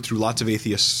haven't heard through lots of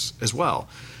atheists as well.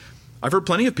 I've heard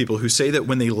plenty of people who say that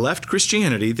when they left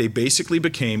Christianity, they basically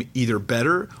became either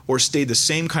better or stayed the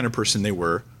same kind of person they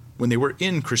were when they were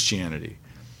in Christianity.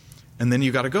 And then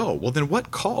you got to go, well, then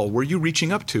what call were you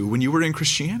reaching up to when you were in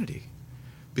Christianity?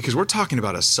 Because we're talking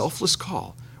about a selfless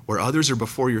call where others are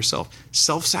before yourself.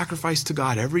 Self-sacrifice to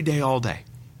God every day, all day.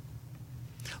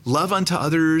 Love unto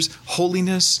others,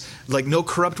 holiness, like no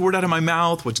corrupt word out of my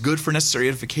mouth, what's good for necessary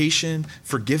edification,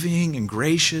 forgiving and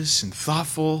gracious and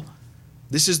thoughtful.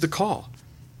 This is the call.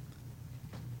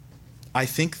 I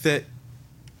think that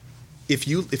if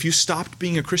you stopped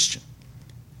being a Christian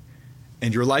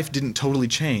and your life didn't totally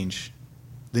change,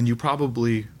 then you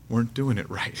probably weren't doing it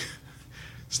right.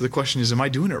 So the question is, am I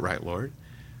doing it right, Lord?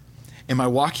 Am I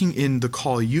walking in the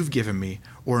call you've given me,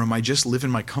 or am I just living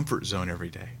my comfort zone every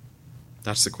day?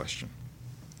 That's the question.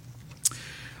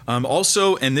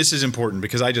 Also, and this is important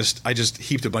because I just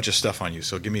heaped a bunch of stuff on you,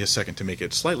 so give me a second to make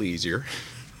it slightly easier.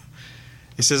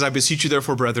 It says, I beseech you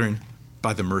therefore, brethren,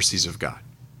 by the mercies of God,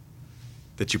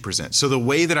 that you present. So the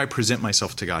way that I present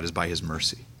myself to God is by his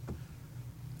mercy.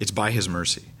 It's by his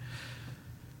mercy.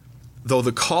 Though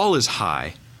the call is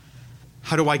high,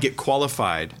 how do I get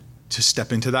qualified to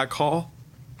step into that call?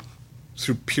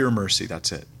 Through pure mercy,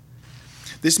 that's it.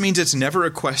 This means it's never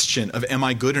a question of, am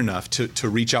I good enough to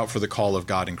reach out for the call of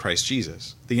God in Christ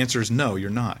Jesus? The answer is no, you're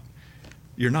not.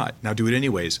 You're not. Now do it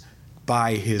anyways.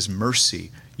 By his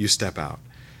mercy, you step out.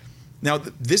 Now,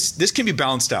 this can be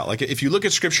balanced out. Like if you look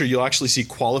at Scripture, you'll actually see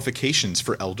qualifications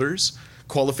for elders,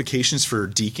 qualifications for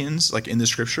deacons, like in the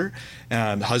Scripture,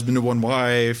 husband of one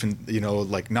wife, and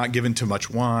like not given to much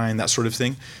wine, that sort of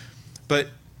thing. But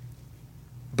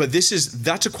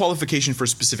that's a qualification for a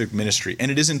specific ministry, and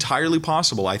it is entirely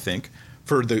possible, I think,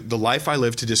 for the life I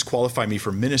live to disqualify me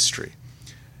for ministry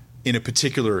in a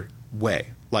particular way,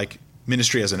 like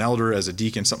ministry as an elder, as a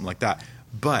deacon, something like that.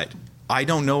 But I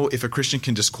don't know if a Christian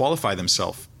can disqualify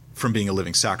themselves from being a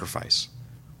living sacrifice,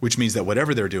 which means that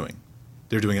whatever they're doing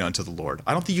it unto the Lord.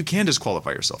 I don't think you can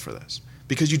disqualify yourself for this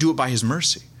because you do it by his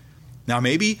mercy. Now,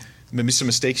 maybe some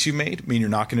mistakes you made mean you're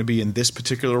not going to be in this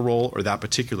particular role or that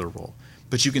particular role,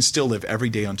 but you can still live every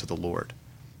day unto the Lord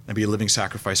and be a living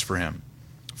sacrifice for him,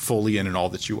 fully in all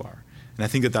that you are. And I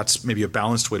think that that's maybe a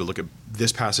balanced way to look at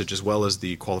this passage as well as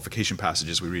the qualification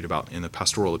passages we read about in the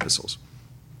pastoral epistles.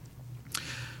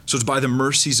 So it's by the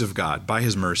mercies of God, by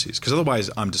his mercies, because otherwise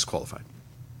I'm disqualified.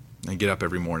 I get up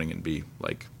every morning and be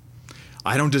like,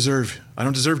 I don't deserve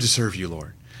to serve you,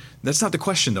 Lord. That's not the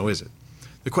question, though, is it?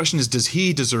 The question is, does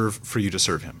he deserve for you to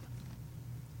serve him?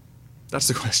 That's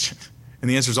the question. And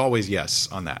the answer is always yes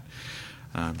on that.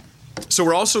 So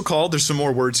we're also called, there's some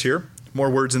more words here. more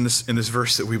words in this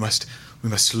verse that we must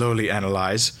slowly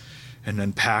analyze and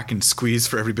unpack and squeeze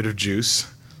for every bit of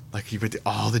juice. Like you get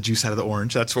all the juice out of the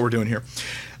orange. That's what we're doing here.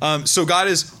 So God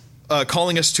is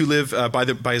calling us to live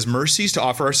by his mercies, to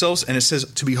offer ourselves, and it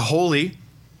says to be holy,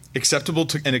 acceptable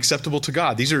to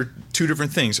God. These are two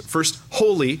different things. First,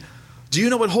 holy. Do you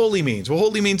know what holy means? Well,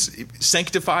 holy means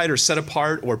sanctified or set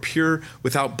apart or pure,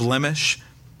 without blemish.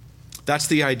 That's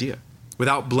the idea,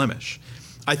 without blemish.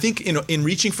 I think in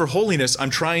reaching for holiness, I'm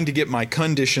trying to get my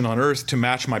condition on earth to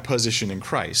match my position in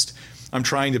Christ. I'm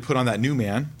trying to put on that new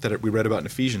man that we read about in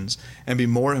Ephesians and be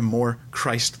more and more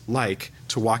Christ-like,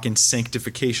 to walk in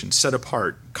sanctification, set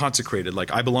apart, consecrated,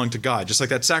 like I belong to God, just like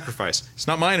that sacrifice. It's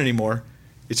not mine anymore.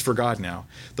 It's for God now.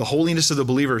 The holiness of the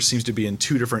believer seems to be in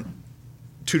two different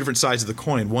sides of the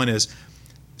coin. One is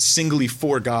singly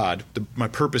for God. My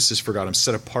purpose is for God. I'm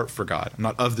set apart for God. I'm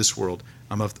not of this world.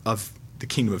 I'm of the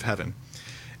kingdom of heaven.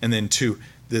 And then two,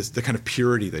 the kind of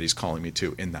purity that he's calling me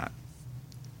to in that.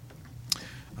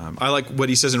 I like what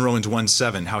he says in Romans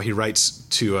 1:7, how he writes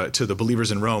to the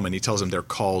believers in Rome, and he tells them they're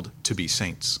called to be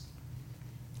saints.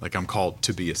 Like, I'm called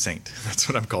to be a saint. That's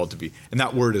what I'm called to be. And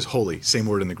that word is holy, same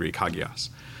word in the Greek, hagios.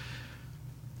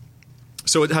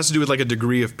 So it has to do with like a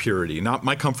degree of purity, not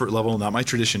my comfort level, not my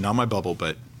tradition, not my bubble,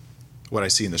 but what I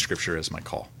see in the scripture as my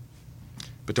call.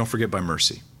 But don't forget by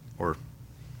mercy, or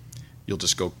you'll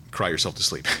just go cry yourself to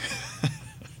sleep.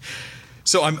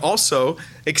 So I'm also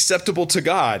acceptable to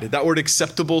God. That word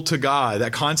acceptable to God,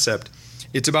 that concept,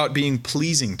 it's about being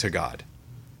pleasing to God.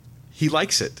 He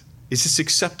likes it. Is this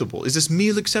acceptable? Is this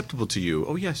meal acceptable to you?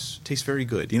 Oh, yes, tastes very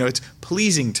good. It's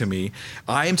pleasing to me.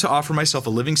 I am to offer myself a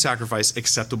living sacrifice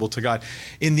acceptable to God.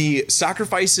 In the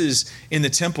sacrifices in the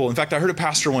temple, in fact, I heard a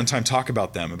pastor one time talk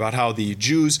about them, about how the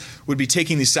Jews would be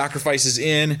taking these sacrifices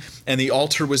in, and the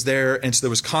altar was there, and so there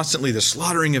was constantly the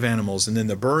slaughtering of animals and then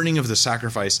the burning of the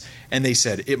sacrifice. And they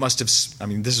said it must have,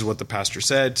 this is what the pastor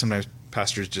said. Sometimes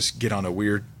pastors just get on a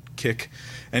weird kick.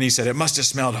 And he said it must have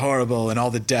smelled horrible and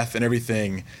all the death and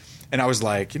everything. And I was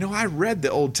like, I read the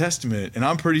Old Testament, and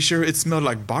I'm pretty sure it smelled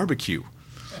like barbecue.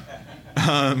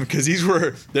 Because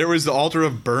there was the altar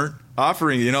of burnt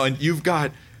offering, and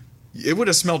it would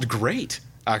have smelled great,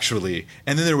 actually.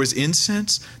 And then there was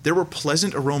incense. There were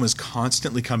pleasant aromas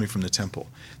constantly coming from the temple.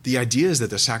 The idea is that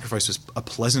the sacrifice was a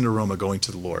pleasant aroma going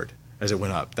to the Lord as it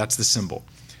went up. That's the symbol.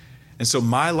 And so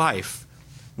my life,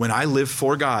 when I live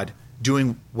for God,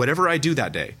 doing whatever I do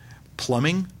that day,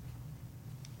 plumbing,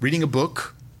 reading a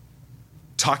book,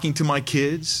 talking to my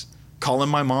kids, calling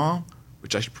my mom,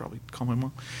 which I should probably call my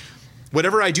mom.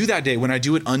 Whatever I do that day, when I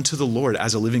do it unto the Lord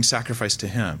as a living sacrifice to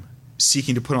him,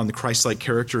 seeking to put on the Christ-like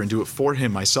character and do it for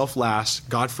him, myself last,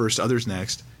 God first, others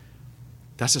next,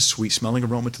 that's a sweet smelling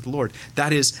aroma to the Lord.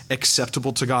 That is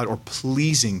acceptable to God or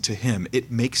pleasing to him. It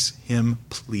makes him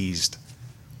pleased.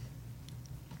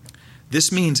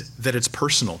 This means that it's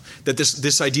personal, that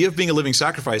this idea of being a living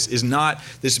sacrifice is not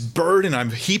this burden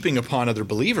I'm heaping upon other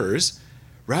believers.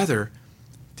 Rather,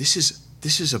 this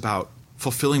is about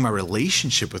fulfilling my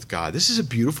relationship with God. This is a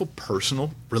beautiful,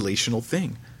 personal, relational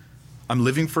thing. I'm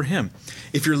living for him.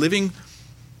 If you're living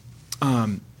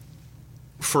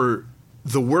for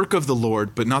the work of the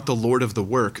Lord, but not the Lord of the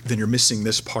work, then you're missing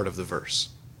this part of the verse.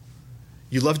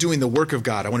 You love doing the work of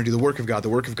God. I want to do the work of God, the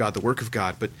work of God, the work of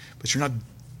God, but you're not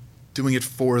doing it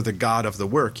for the God of the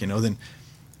work, then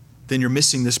you're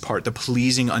missing this part, the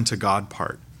pleasing unto God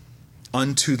part,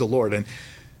 unto the Lord. And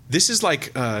this is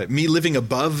like me living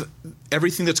above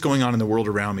everything that's going on in the world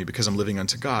around me because I'm living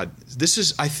unto God. This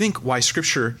is, I think, why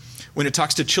Scripture, when it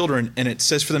talks to children and it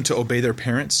says for them to obey their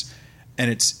parents,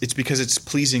 and it's because it's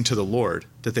pleasing to the Lord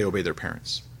that they obey their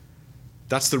parents.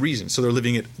 That's the reason. So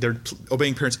they're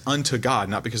obeying parents unto God,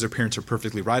 not because their parents are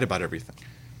perfectly right about everything.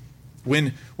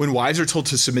 When wives are told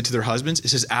to submit to their husbands, it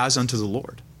says as unto the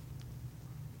Lord.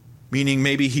 Meaning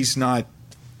maybe he's not,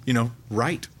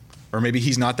 right. Or maybe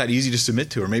he's not that easy to submit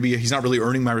to. Or maybe he's not really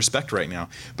earning my respect right now.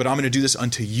 But I'm going to do this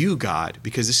unto you, God,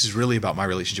 because this is really about my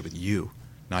relationship with you,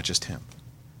 not just him.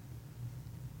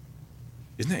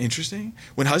 Isn't that interesting?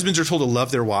 When husbands are told to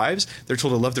love their wives, they're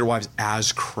told to love their wives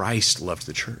as Christ loved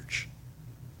the church.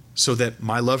 So that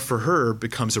my love for her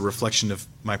becomes a reflection of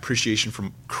my appreciation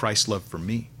from Christ's love for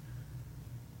me.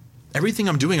 Everything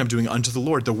I'm doing unto the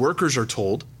Lord. The workers are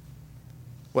told,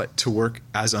 what? To work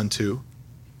as unto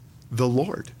the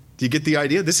Lord. Do you get the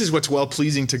idea? This is what's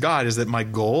well-pleasing to God, is that my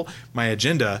goal, my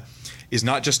agenda, is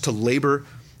not just to labor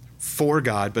for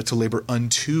God, but to labor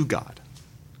unto God,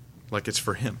 like it's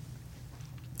for him.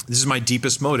 This is my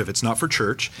deepest motive. It's not for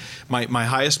church. My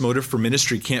highest motive for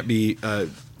ministry can't be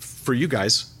for you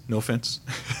guys. No offense.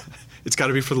 It's got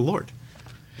to be for the Lord.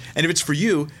 And if it's for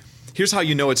you, Here's how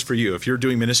you know it's for you. If you're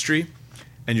doing ministry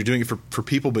and you're doing it for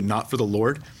people but not for the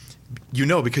Lord, you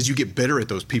know because you get bitter at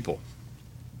those people.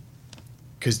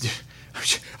 Because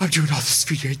I'm doing all this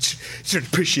for you. You don't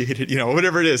appreciate it,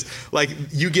 whatever it is. Like,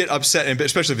 you get upset, and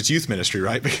especially if it's youth ministry,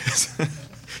 right? Because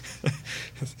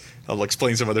I'll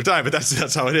explain some other time, but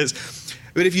that's how it is.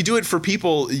 But if you do it for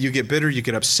people, you get bitter, you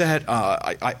get upset.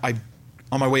 I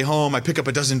on my way home, I pick up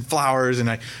a dozen flowers,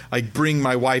 and I bring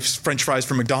my wife's French fries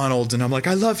from McDonald's, and I'm like,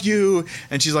 I love you.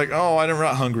 And she's like, oh, I'm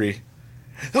not hungry.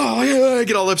 Oh, yeah, I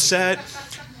get all upset.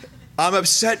 I'm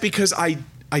upset because I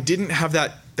didn't have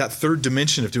that third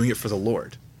dimension of doing it for the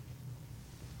Lord.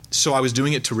 So I was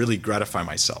doing it to really gratify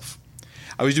myself.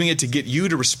 I was doing it to get you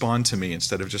to respond to me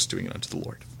instead of just doing it unto the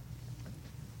Lord.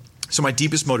 So my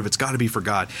deepest motive, it's got to be for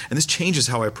God. And this changes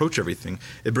how I approach everything.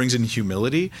 It brings in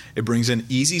humility. It brings in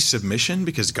easy submission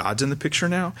because God's in the picture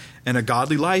now. And a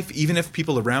godly life, even if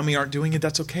people around me aren't doing it,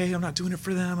 that's okay. I'm not doing it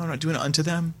for them. I'm not doing it unto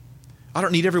them. I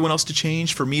don't need everyone else to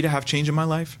change for me to have change in my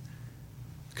life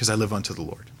because I live unto the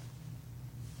Lord.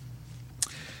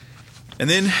 And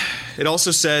then it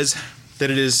also says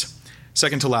that it is,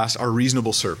 second to last, our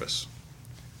reasonable service.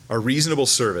 Our reasonable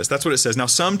service. That's what it says. Now,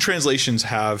 some translations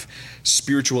have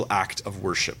spiritual act of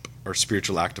worship or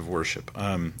spiritual act of worship.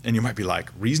 And you might be like,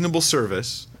 reasonable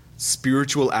service,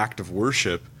 spiritual act of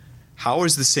worship. How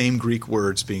is the same Greek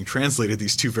words being translated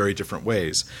these two very different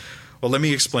ways? Well, let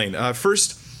me explain.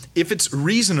 First, if it's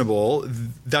reasonable,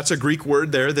 that's a Greek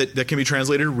word there that can be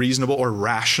translated reasonable or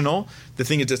rational. The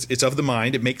thing is, it's of the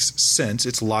mind. It makes sense.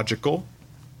 It's logical.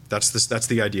 That's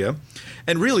the idea.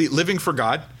 And really, living for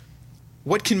God,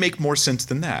 what can make more sense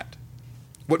than that?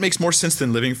 What makes more sense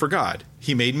than living for God?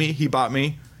 He made me. He bought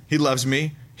me. He loves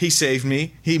me. He saved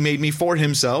me. He made me for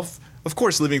himself. Of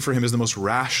course, living for him is the most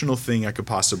rational thing I could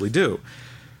possibly do.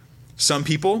 Some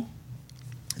people,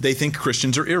 they think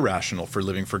Christians are irrational for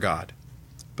living for God.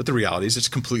 But the reality is it's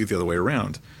completely the other way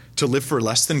around. To live for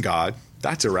less than God,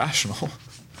 that's irrational.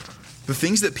 The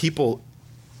things that people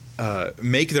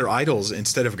make their idols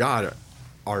instead of God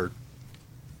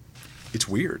it's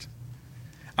weird.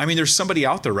 I mean, there's somebody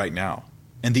out there right now,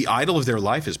 and the idol of their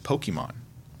life is Pokemon.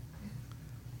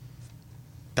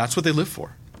 That's what they live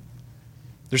for.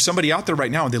 There's somebody out there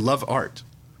right now, and they love art,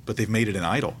 but they've made it an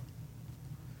idol.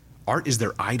 Art is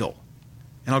their idol.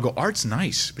 And I'll go, art's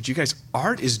nice, but you guys,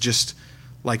 art is just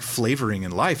like flavoring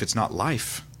in life. It's not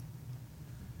life.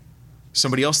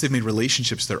 Somebody else, they've made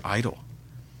relationships their idol.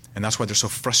 And that's why they're so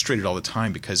frustrated all the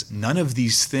time, because none of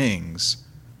these things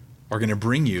are going to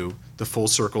bring you the full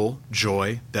circle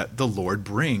joy that the Lord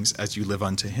brings as you live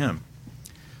unto him.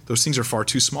 Those things are far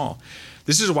too small.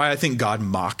 This is why I think God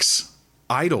mocks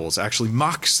idols, actually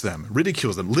mocks them,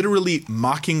 ridicules them, literally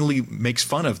mockingly makes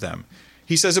fun of them.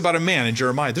 He says about a man in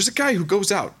Jeremiah, there's a guy who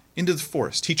goes out into the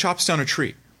forest. He chops down a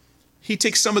tree. He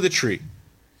takes some of the tree.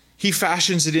 He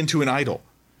fashions it into an idol.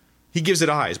 He gives it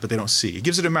eyes, but they don't see. He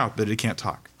gives it a mouth, but it can't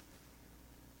talk.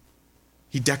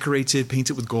 He decorates it, paints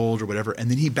it with gold or whatever,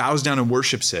 and then he bows down and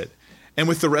worships it. And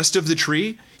with the rest of the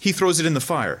tree, he throws it in the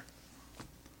fire.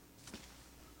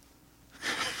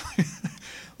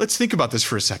 Let's think about this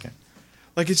for a second.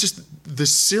 Like, it's just the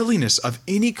silliness of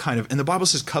any kind of, and the Bible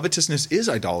says covetousness is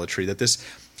idolatry, that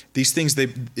these things,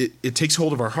 it takes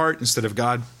hold of our heart instead of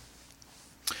God.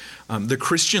 The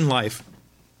Christian life,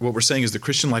 what we're saying is the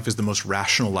Christian life is the most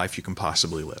rational life you can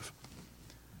possibly live.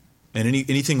 And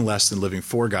anything less than living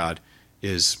for God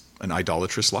is an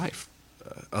idolatrous life,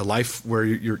 a life where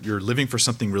you're living for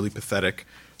something really pathetic,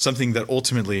 something that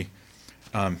ultimately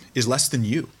is less than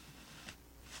you.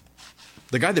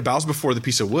 The guy that bows before the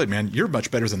piece of wood, man, you're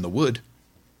much better than the wood.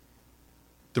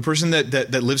 The person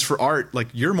that lives for art, like,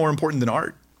 you're more important than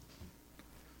art.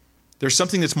 There's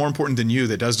something that's more important than you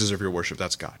that does deserve your worship.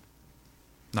 That's God,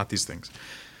 not these things.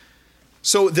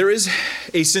 So there is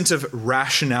a sense of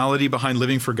rationality behind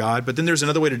living for God, but then there's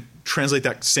another way to translate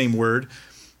that same word,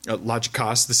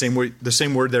 logikos, the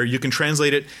same word there. You can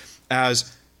translate it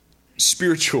as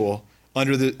spiritual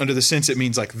under the sense it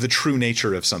means like the true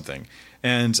nature of something.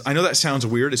 And I know that sounds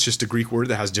weird. It's just a Greek word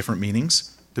that has different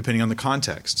meanings depending on the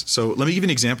context. So let me give you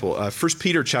an example. 1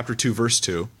 Peter chapter 2, verse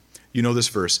 2. You know this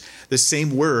verse. The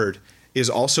same word is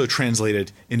also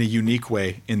translated in a unique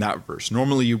way in that verse.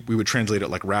 Normally we would translate it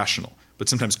like rational, but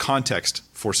sometimes context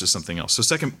forces something else.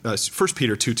 So 1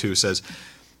 Peter 2:2 says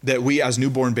that we as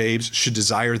newborn babes should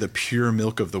desire the pure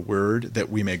milk of the word that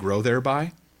we may grow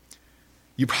thereby.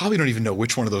 You probably don't even know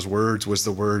which one of those words was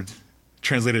the word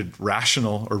translated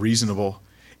rational or reasonable.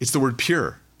 It's the word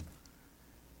pure.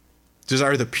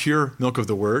 Desire the pure milk of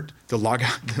the word, the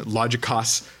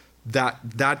logikos,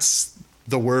 that's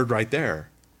the word right there.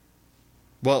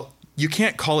 Well, you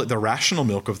can't call it the rational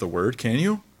milk of the word, can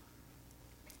you?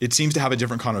 It seems to have a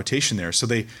different connotation there. So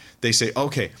they say,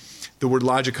 okay, the word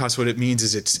logikos, what it means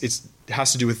is it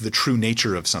has to do with the true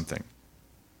nature of something.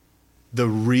 The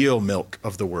real milk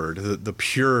of the word, the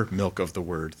pure milk of the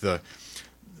word, the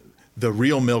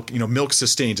real milk. Milk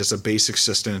sustains. It's a basic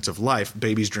sustenance of life.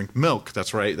 Babies drink milk.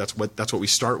 That's right. That's what we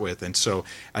start with. And so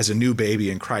as a new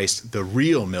baby in Christ, the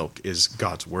real milk is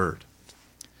God's word.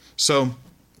 So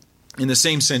in the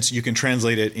same sense, you can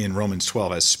translate it in Romans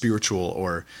 12 as spiritual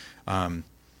or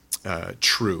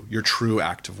true, your true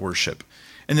act of worship.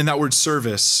 And then that word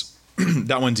service,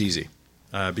 that one's easy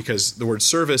because the word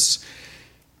service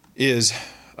is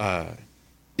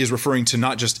referring to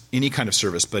not just any kind of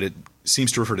service, but it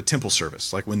seems to refer to temple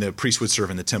service, like when the priest would serve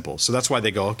in the temple. So that's why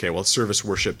they go, okay, well, service,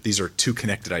 worship, these are two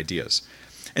connected ideas.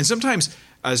 And sometimes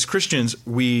as Christians,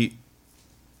 we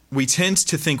tend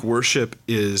to think worship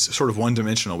is sort of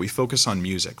one-dimensional. We focus on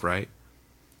music, right?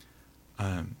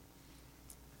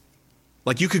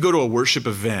 Like you could go to a worship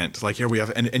event, like here we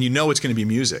have, and it's going to be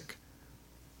music.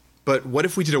 But what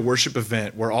if we did a worship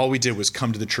event where all we did was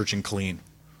come to the church and clean?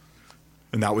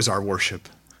 And that was our worship.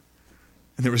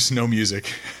 And there was no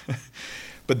music.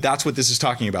 But that's what this is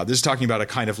talking about. This is talking about a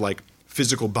kind of like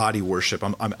physical body worship.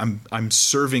 I'm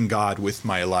serving God with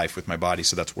my life, with my body,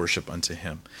 so that's worship unto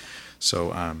him.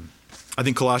 So I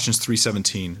think Colossians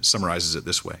 3:17 summarizes it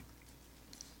this way.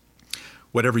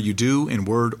 Whatever you do in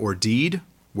word or deed,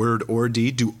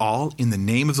 do all in the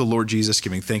name of the Lord Jesus,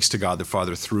 giving thanks to God the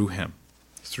Father through him.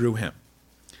 Through him.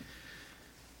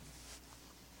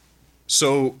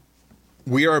 So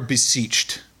we are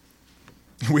beseeched.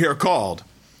 We are called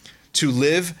to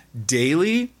live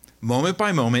daily, moment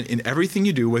by moment, in everything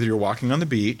you do, whether you're walking on the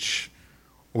beach,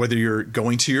 or whether you're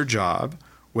going to your job,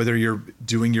 whether you're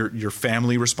doing your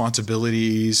family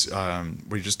responsibilities, where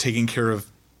you're just taking care of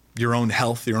your own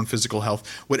health, your own physical health,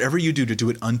 whatever you do, to do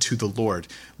it unto the Lord.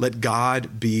 Let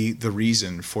God be the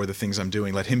reason for the things I'm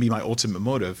doing. Let him be my ultimate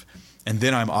motive. And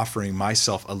then I'm offering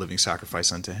myself a living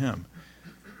sacrifice unto him.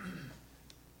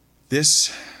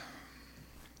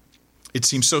 It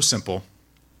seems so simple,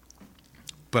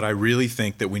 but I really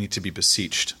think that we need to be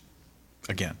beseeched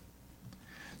again.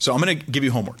 So I'm going to give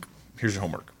you homework. Here's your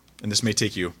homework. And this may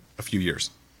take you a few years.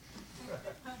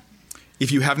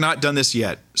 If you have not done this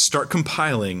yet, start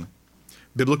compiling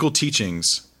biblical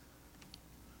teachings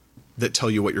that tell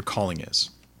you what your calling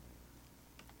is.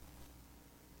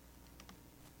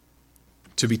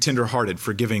 To be tenderhearted,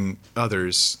 forgiving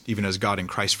others, even as God in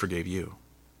Christ forgave you.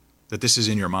 That this is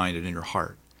in your mind and in your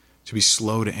heart. To be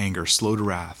slow to anger, slow to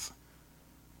wrath,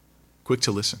 quick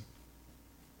to listen.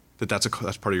 That's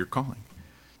part of your calling.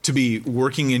 To be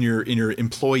working in your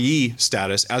employee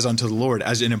status as unto the Lord,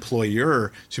 as an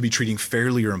employer, to be treating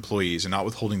fairly your employees and not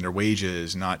withholding their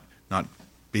wages, not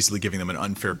basically giving them an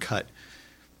unfair cut.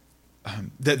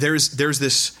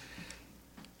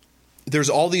 There's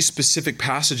all these specific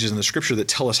passages in the scripture that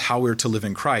tell us how we're to live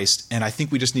in Christ, and I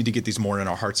think we just need to get these more in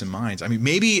our hearts and minds. I mean,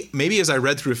 maybe as I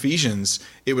read through Ephesians,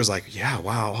 it was like, yeah,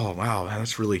 wow, oh wow,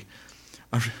 that's really,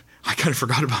 I kind of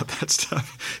forgot about that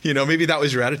stuff. Maybe that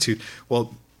was your attitude.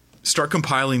 Well, start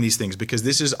compiling these things, because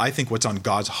this is, I think, what's on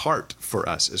God's heart for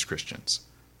us as Christians.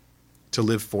 To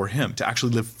live for him, to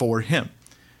actually live for him.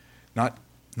 Not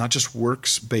just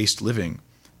works-based living,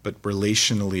 but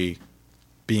relationally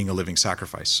being a living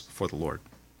sacrifice for the Lord.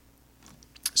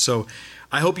 So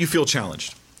I hope you feel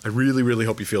challenged. I really, really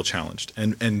hope you feel challenged.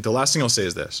 And the last thing I'll say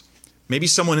is this. Maybe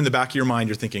someone in the back of your mind,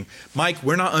 you're thinking, Mike,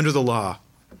 we're not under the law.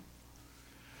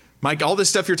 Mike, all this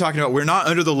stuff you're talking about, we're not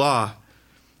under the law.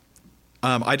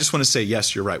 I just want to say,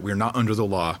 yes, you're right. We're not under the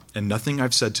law. And nothing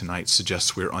I've said tonight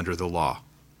suggests we're under the law.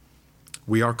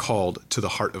 We are called to the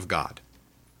heart of God.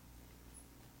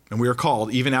 And we are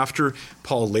called, even after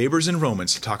Paul labors in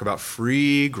Romans, to talk about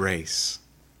free grace.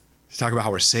 To talk about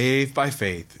how we're saved by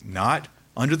faith, not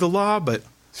under the law, but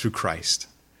through Christ.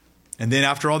 And then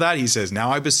after all that, he says,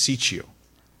 now I beseech you,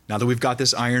 now that we've got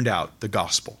this ironed out, the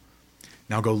gospel,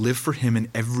 now go live for him in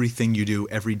everything you do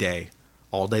every day,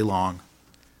 all day long.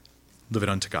 Live it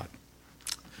unto God.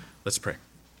 Let's pray.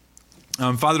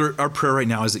 Father, our prayer right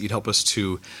now is that you'd help us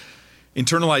to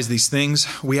internalize these things.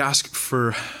 We ask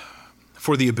for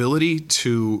the ability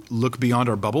to look beyond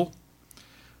our bubble,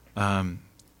 to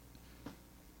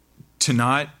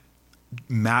not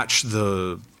match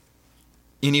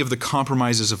any of the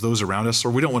compromises of those around us,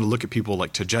 or we don't want to look at people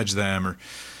like to judge them, or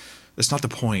that's not the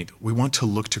point. We want to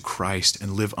look to Christ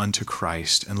and live unto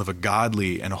Christ and live a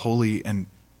godly and a holy and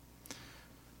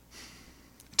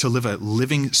to live a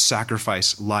living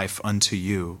sacrifice life unto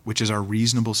you, which is our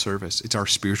reasonable service. It's our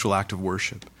spiritual act of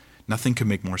worship. Nothing could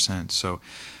make more sense. So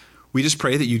we just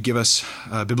pray that you'd give us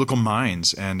biblical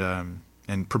minds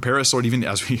and prepare us, Lord, even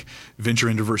as we venture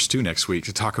into verse 2 next week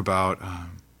to talk about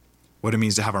what it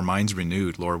means to have our minds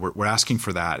renewed. Lord, we're asking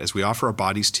for that. As we offer our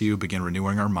bodies to you, begin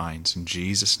renewing our minds. In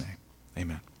Jesus' name,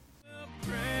 amen.